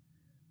it.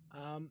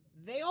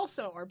 They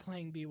also are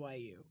playing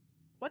BYU.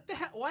 What the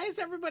hell? Why is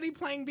everybody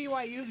playing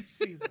BYU this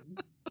season?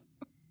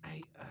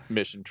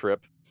 Mission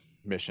trip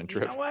You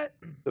know what?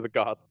 to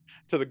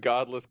the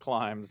godless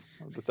climes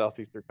of the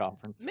Southeastern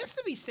Conference.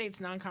 Mississippi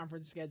State's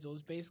non-conference schedule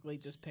is basically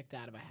just picked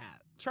out of a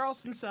hat.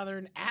 Charleston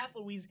Southern at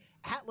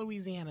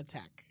Louisiana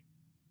Tech.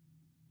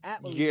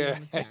 At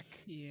Louisiana Yeah. Tech.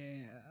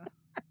 Yeah.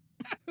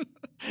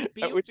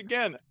 Which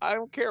again, I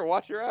don't care.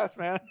 Watch your ass,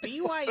 man. That's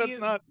BYU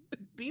not.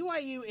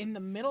 BYU in the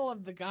middle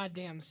of the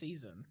goddamn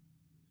season.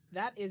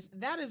 That is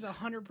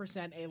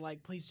 100% a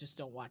like. Please just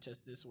don't watch us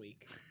this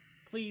week.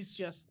 Please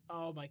just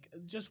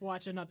just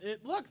watch another.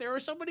 Look, there are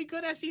so many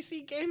good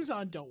SEC games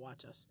on. Don't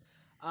watch us.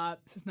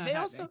 This is not They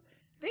happening.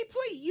 they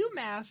play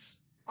UMass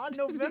on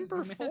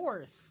November UMass.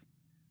 4th.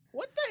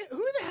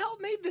 Who the hell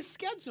made this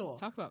schedule?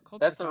 Talk about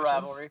culture. That's a clashes.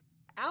 rivalry.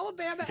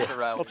 Alabama. It's a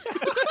rivalry.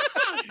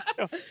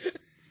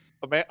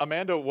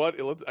 Amanda,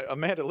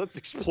 Amanda, let's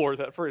explore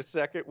that for a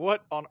second.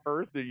 What on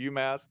earth do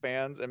UMass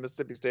fans and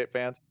Mississippi State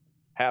fans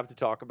have to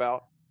talk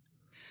about?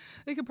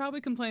 They could probably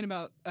complain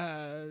about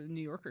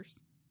New Yorkers.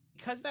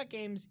 Because that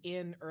game's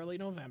in early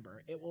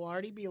November, it will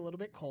already be a little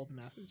bit cold in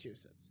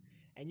Massachusetts.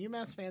 And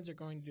UMass fans are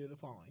going to do the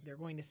following. They're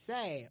going to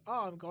say,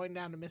 oh, I'm going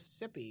down to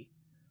Mississippi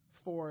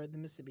for the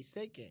Mississippi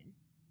State game.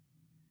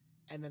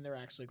 And then they're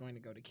actually going to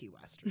go to Key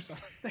West or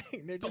something.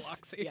 They're just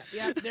Biloxi.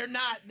 yeah.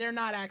 They're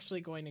not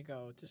actually going to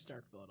go to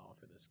Starkville at all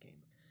for this game.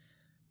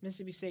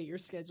 Mississippi State, your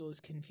schedule is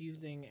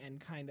confusing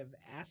and kind of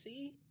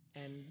assy.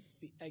 And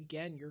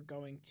again, you're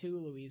going to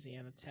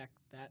Louisiana Tech.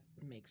 That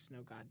makes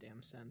no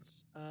goddamn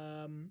sense.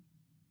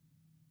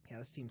 Yeah,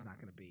 this team's not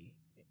going to be.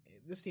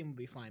 This team will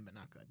be fine, but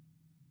not good.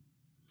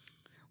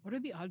 What are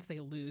the odds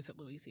they lose at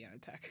Louisiana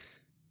Tech?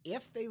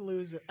 If they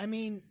lose it, I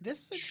mean,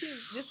 this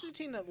is a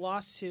team that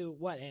lost to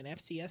what, an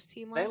FCS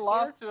team last They year.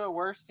 lost to a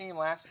worse team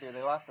last year.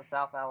 They lost to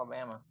South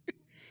Alabama.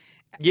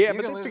 Yeah, You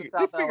but can they, lose to they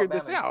South figured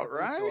this Alabama, out, you can lose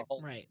to a right?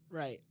 Holtz.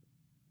 Right.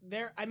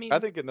 There, I mean, I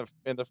think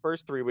in the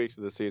first 3 weeks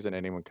of the season,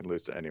 anyone can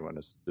lose to anyone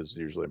is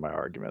usually my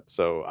argument.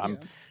 So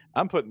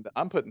I'm putting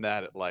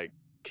that at like,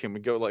 can we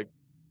go like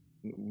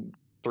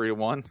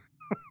 3-1?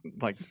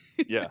 Like,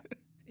 yeah.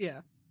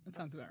 Yeah, that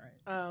sounds about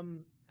right.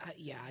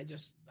 yeah, I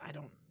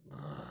don't.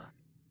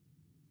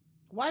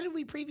 Why did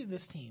we preview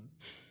this team?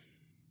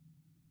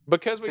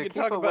 Because we To could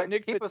keep talk away- about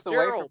Nick keep us away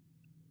from Fitzgerald.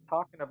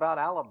 talking about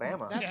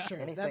Alabama. That's true.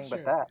 Anything That's but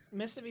true. that.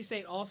 Mississippi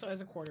State also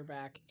has a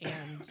quarterback,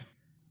 and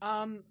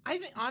I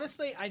think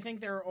honestly, I think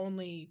there are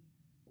only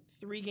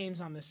 3 games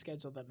on this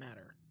schedule that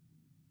matter.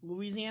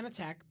 Louisiana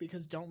Tech,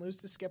 because don't lose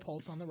to Skip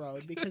Holtz on the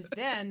road, because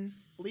then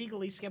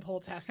legally Skip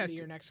Holtz has to be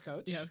your next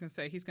coach. Yeah, I was gonna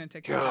say he's gonna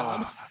take the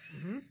job.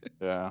 Mm-hmm.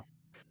 Yeah.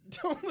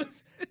 Don't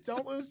lose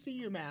to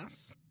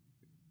UMass.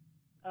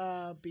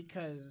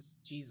 Because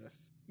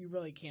Jesus, you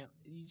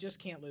just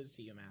can't lose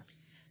to UMass.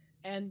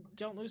 And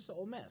don't lose to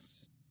Ole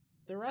Miss.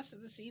 The rest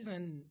of the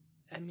season,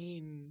 I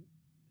mean,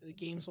 the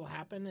games will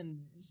happen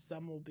and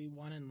some will be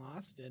won and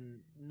lost and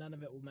none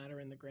of it will matter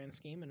in the grand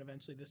scheme and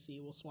eventually the sea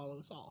will swallow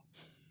us all.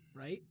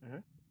 Right? Mm-hmm.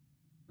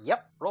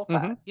 Yep, roll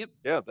Tide. Yep.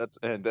 Yeah,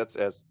 that's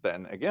as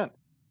then again.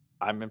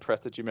 I'm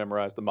impressed that you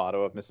memorized the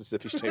motto of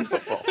Mississippi State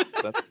football.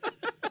 That's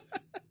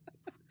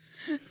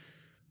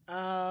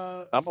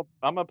I'm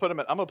gonna put him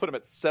at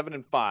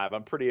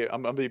 7-5.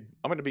 I'm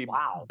gonna be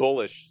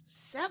bullish.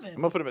 7. I'm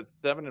gonna put him at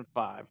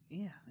 7-5.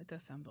 Yeah, it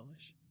does sound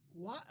bullish.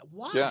 Why?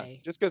 Yeah,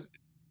 just because.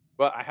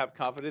 Well, I have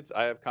confidence.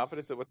 I have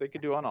confidence in what they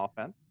can do on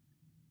offense.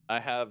 I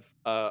have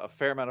a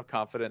fair amount of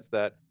confidence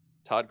that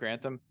Todd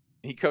Grantham,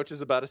 he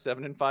coaches about a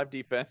 7-5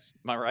 defense.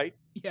 Am I right?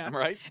 Yeah, I'm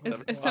right.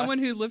 As someone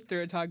who lived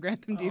through a Todd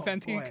Grantham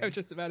defense, he boy.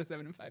 coaches about a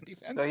 7-5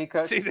 defense. So he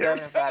coaches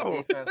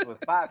 7-5 defense with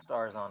 5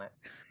 stars on it.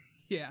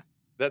 Yeah.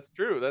 That's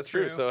true. That's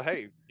true. True. So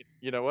hey,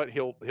 you know what?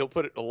 He'll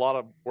put a lot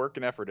of work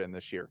and effort in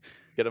this year.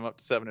 Get him up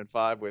to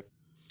 7-5 with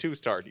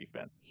 2-star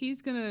defense.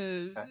 He's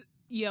gonna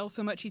yell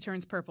so much he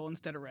turns purple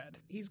instead of red.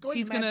 He's going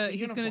He's to match gonna the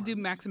he's gonna do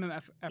uniforms. maximum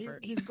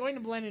effort. He's going to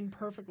blend in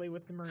perfectly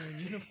with the maroon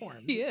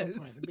uniforms. He at some is.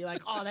 point and be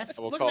like, oh, that's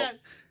I will look call- at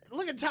that.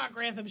 Look at Todd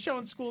Grantham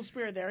showing school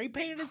spirit there. He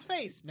painted his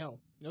face. No,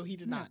 he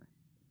did not.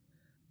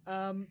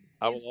 I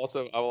will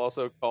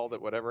also call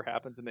that whatever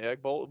happens in the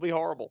Egg Bowl, it'll be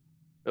horrible.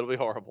 It'll be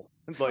horrible.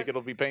 Like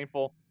it'll be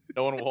painful.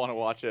 No one will want to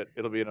watch it.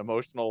 It'll be an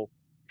emotional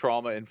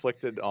trauma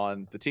inflicted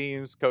on the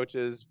teams,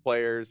 coaches,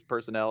 players,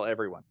 personnel,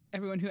 everyone.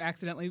 Everyone who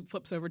accidentally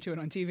flips over to it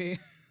on TV.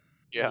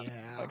 Yeah. Yeah.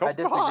 Like, I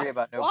disagree God,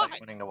 about nobody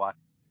wanting to watch.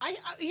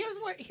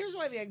 Here's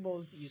why the Egg Bowl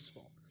is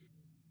useful.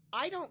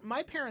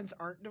 My parents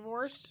aren't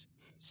divorced,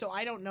 so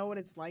I don't know what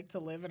it's like to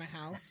live in a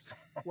house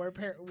where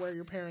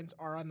your parents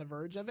are on the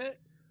verge of it.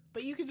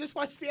 But you can just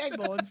watch the Egg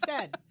Bowl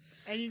instead,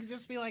 and you can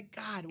just be like,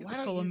 God, why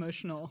don't Full you?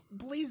 emotional.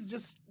 Please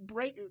just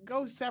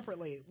go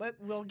separately.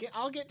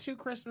 I'll get 2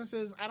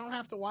 Christmases. I don't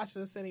have to watch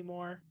this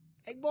anymore.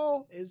 Egg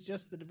Bowl is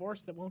just the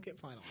divorce that won't get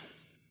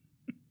finalized.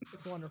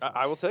 It's wonderful.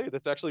 I will tell you,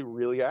 that's actually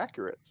really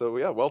accurate. So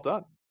yeah, well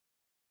done.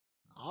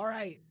 All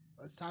right,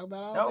 let's talk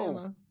about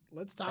Alabama.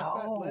 Let's talk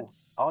about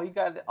All you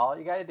got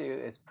to do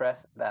is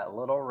press that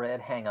little red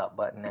hang up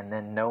button, and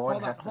then no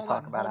one has to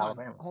talk about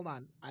Alabama. Hold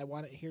on.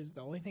 Here's the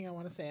only thing I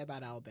want to say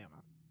about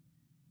Alabama.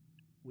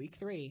 Week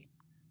 3,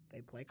 they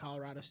play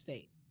Colorado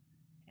State,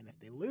 and if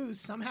they lose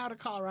somehow to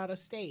Colorado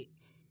State,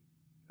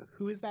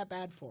 who is that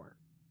bad for?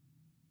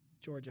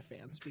 Georgia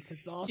fans,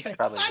 because they'll all say, "I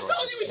Probably told Georgia,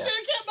 you we yeah. should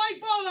have kept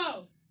Mike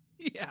Bobo.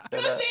 Yeah. God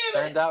damn it!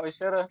 Turned out we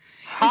should have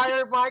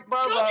hired Mike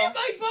Bobo. Go get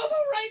Mike Bobo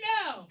right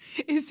now."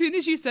 As soon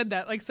as you said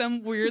that, like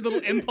some weird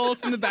little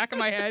impulse in the back of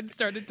my head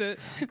started to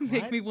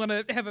make me want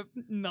to have a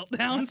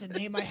meltdown. That's a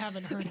name I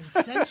haven't heard in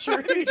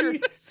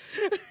centuries.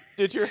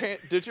 Did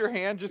your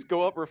hand just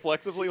go up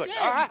reflexively like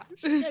ah?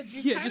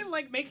 She's kind of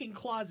like making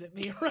claws at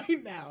me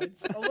right now.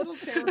 It's a little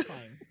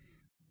terrifying.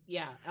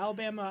 Yeah,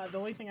 Alabama, the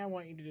only thing I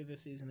want you to do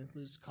this season is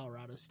lose to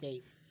Colorado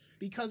State.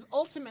 Because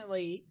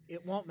ultimately,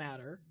 it won't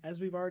matter. As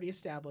we've already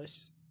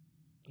established,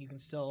 you can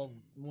still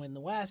win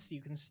the West,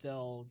 you can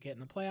still get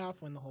in the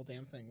playoff, win the whole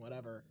damn thing,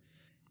 whatever.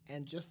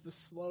 And just the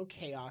slow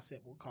chaos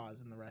it will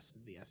cause in the rest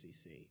of the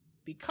SEC.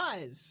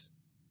 Because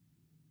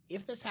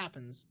if this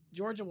happens,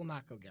 Georgia will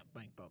not go get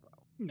Mike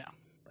Bobo. No.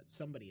 But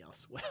somebody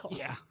else will.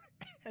 Yeah.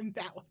 And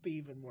that will be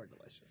even more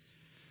delicious.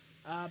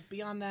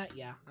 Beyond that,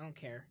 yeah, I don't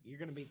care. You're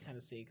going to beat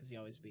Tennessee because you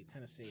always beat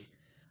Tennessee.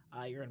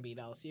 You're going to beat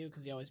LSU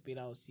because you always beat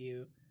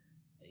LSU.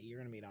 You're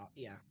going to beat all,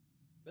 yeah.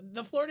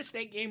 The Florida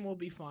State game will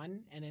be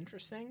fun and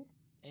interesting,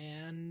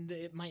 and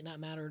it might not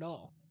matter at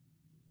all.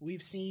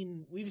 We've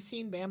seen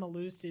Bama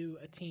lose to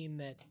a team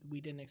that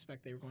we didn't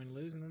expect they were going to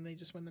lose, and then they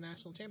just win the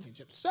national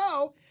championship.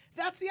 So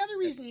that's the other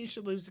reason you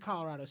should lose to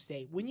Colorado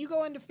State. When you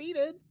go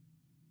undefeated,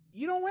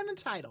 you don't win the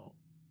title.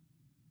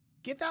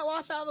 Get that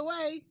loss out of the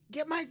way.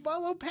 Get Mike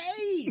Bobo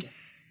paid.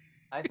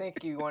 I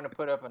think you want to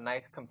put up a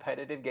nice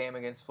competitive game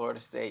against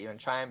Florida State. You want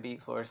to try and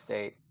beat Florida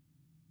State.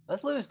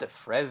 Let's lose to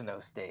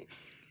Fresno State.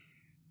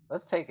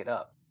 Let's take it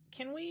up.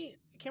 Can we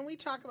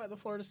talk about the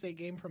Florida State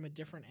game from a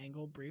different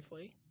angle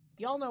briefly?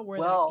 Y'all know where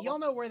Well,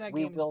 that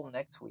game will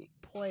next week.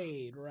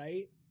 played,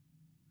 right?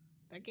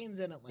 That game's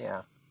in Atlanta.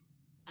 Yeah.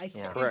 I think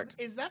Yeah. Correct.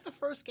 is that the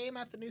first game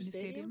at the new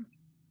stadium?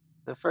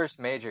 The first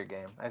major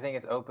game. I think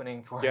it's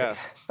opening for Yeah.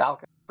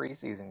 Falcons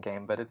preseason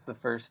game, but it's the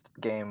first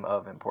game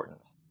of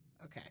importance.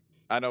 Okay.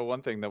 I know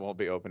one thing that won't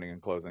be opening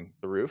and closing: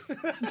 the roof.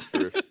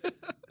 The roof.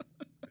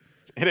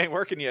 It ain't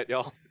working yet,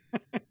 y'all.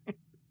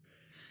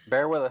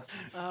 Bear with us.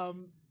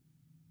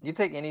 You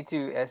take any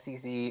two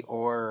SEC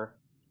or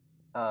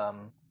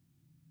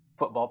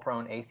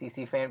football-prone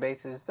ACC fan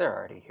bases, they're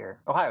already here.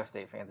 Ohio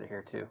State fans are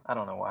here too. I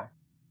don't know why.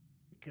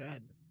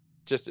 Good.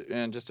 Just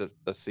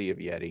a sea of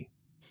Yeti.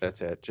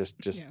 That's it. Just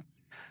Yeah.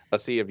 a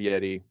sea of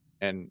Yeti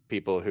and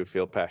people who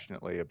feel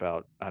passionately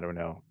about, I don't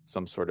know,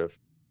 some sort of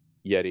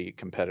Yeti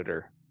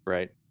competitor,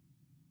 right?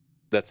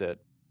 That's it.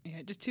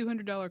 Yeah, just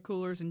 $200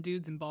 coolers and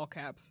dudes in ball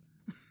caps.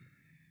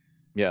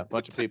 Yeah, a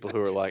bunch of people who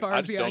are like, far I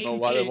as just the don't know eye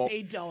why they can won't.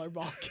 $8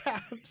 ball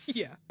caps.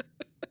 Yeah.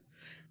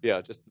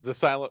 Yeah, just the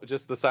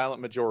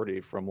silent majority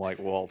from like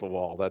wall to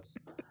wall. That's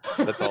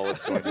all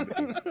it's going to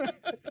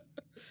be.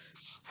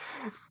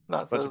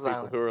 Not A bunch so of people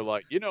silent. who are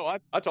like,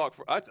 I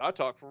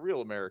talk for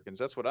real Americans.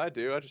 That's what I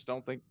do. I just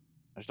don't think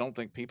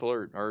people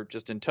are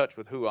just in touch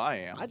with who I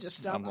am. I just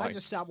I'm stopped. like, I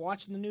just stopped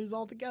watching the news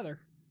altogether.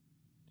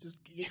 Just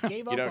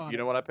gave up on you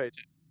know it. what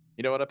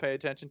I pay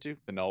attention to?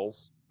 The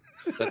Knowles.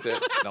 That's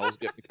it. Knowles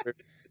get me through.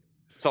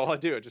 That's all I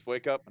do. I just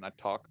wake up and I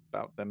talk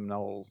about them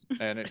Knowles,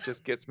 and it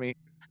just gets me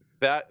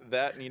that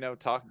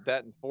talk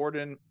that and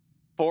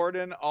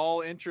forwarding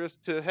all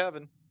interest to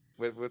heaven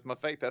with my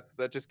faith.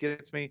 That just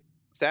gets me.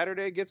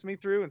 Saturday gets me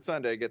through, and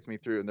Sunday gets me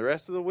through, and the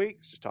rest of the week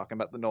is just talking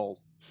about the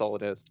Knowles. That's all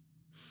it is.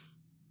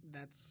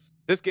 That's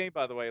This game,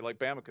 by the way, like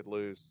Bama could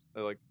lose.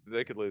 Like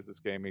they could lose this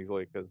game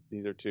easily because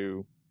these are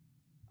two.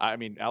 I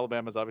mean,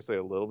 Alabama's obviously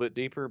a little bit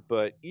deeper,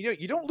 but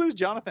you don't lose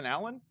Jonathan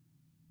Allen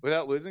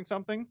without losing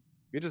something.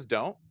 You just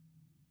don't.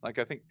 Like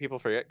I think people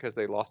forget because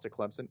they lost to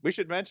Clemson. We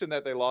should mention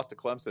that they lost to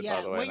Clemson. yeah.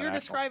 By the way, What in the you're national.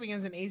 describing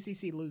is an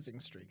ACC losing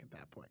streak at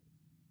that point.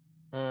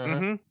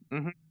 Mm-hmm.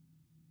 Mm-hmm.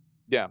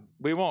 Yeah,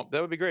 we won't.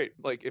 That would be great.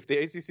 Like if the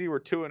ACC were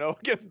 2-0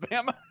 against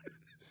Bama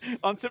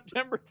on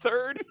September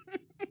 3rd.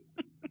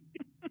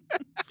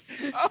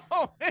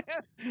 Oh man,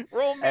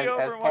 roll me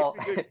over As and Paul,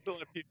 watch me get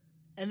Philadelphia.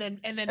 And then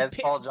as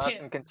Pitt, Paul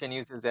Johnson Pitt,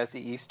 continues his SE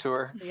East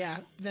tour. yeah.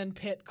 Then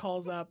Pitt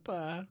calls up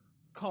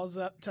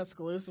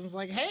Tuscaloosa and's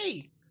like,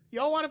 "Hey,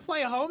 y'all want to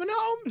play a home and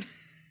home?"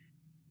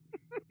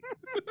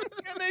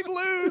 And they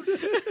lose.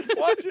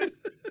 Watch it.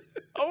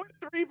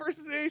 0-3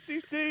 versus the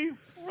ACC.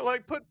 We're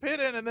like, put Pitt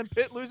in, and then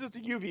Pitt loses to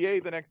UVA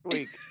the next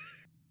week.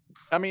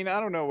 I mean, I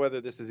don't know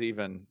whether this is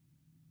even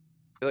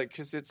like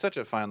because it's such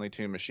a finely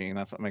tuned machine.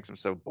 That's what makes them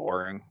so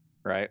boring,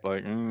 right?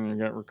 Like you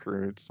got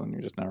recruits, and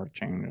you just never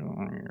change it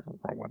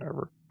or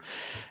whatever.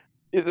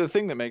 The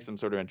thing that makes them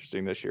sort of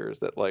interesting this year is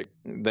that like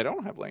they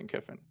don't have Lane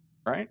Kiffin,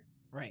 right?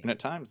 Right. And at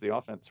times the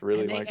offense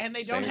really and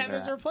they don't have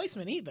his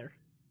replacement either.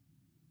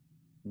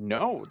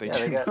 No, they Yeah, do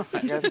they got, not.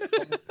 they got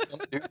some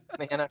dude in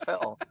the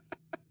NFL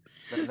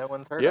that no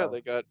one's heard Yeah, of.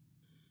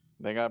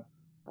 they got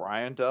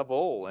Brian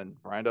Double,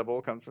 and Brian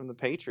Double comes from the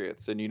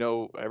Patriots. And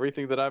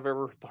everything that I've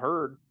ever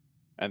heard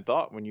and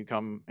thought when you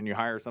come and you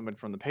hire someone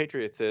from the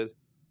Patriots is,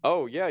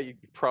 oh yeah, you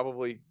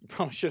probably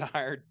should have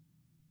hired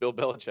Bill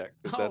Belichick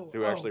because that's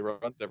who actually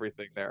runs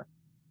everything there,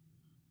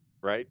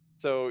 right?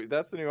 So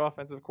that's the new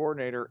offensive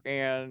coordinator,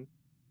 and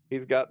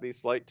he's got the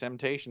slight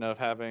temptation of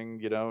having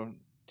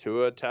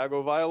Tua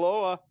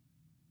Tagovailoa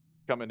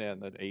coming in,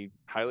 that a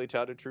highly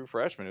touted true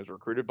freshman who's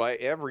recruited by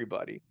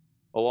everybody,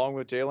 along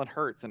with Jalen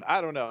Hurts. And I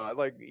don't know,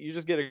 like you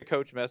just get a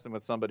coach messing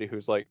with somebody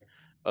who's like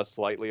a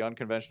slightly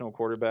unconventional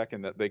quarterback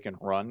and that they can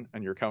run,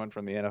 and you're coming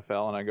from the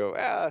NFL, and I go,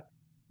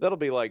 that'll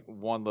be like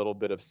one little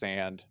bit of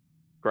sand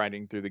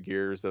grinding through the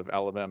gears of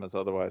Alabama's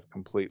otherwise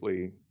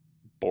completely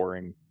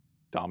boring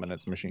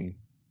dominance machine.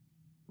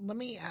 Let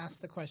me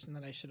ask the question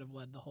that I should have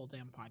led the whole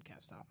damn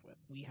podcast off with.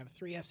 We have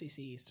 3 SEC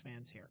East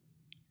fans here.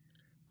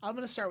 I'm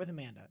going to start with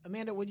Amanda.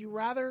 Amanda, would you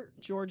rather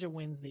Georgia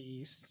wins the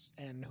East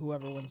and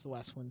whoever wins the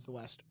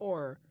West,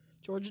 or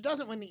Georgia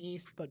doesn't win the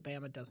East but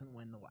Bama doesn't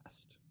win the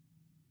West?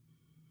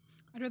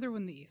 I'd rather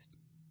win the East.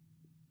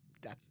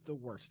 That's the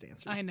worst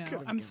answer. I you know. could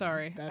have I'm given.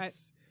 sorry.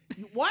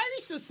 Why are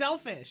you so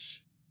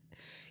selfish?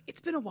 It's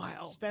been a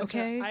while. Spencer,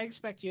 okay. I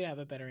expect you to have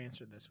a better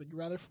answer to this. Would you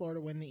rather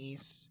Florida win the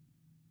East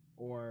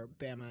or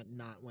Bama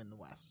not win the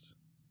West?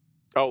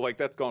 Oh, like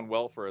that's gone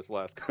well for us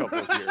last couple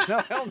of years. No,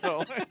 hell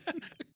no.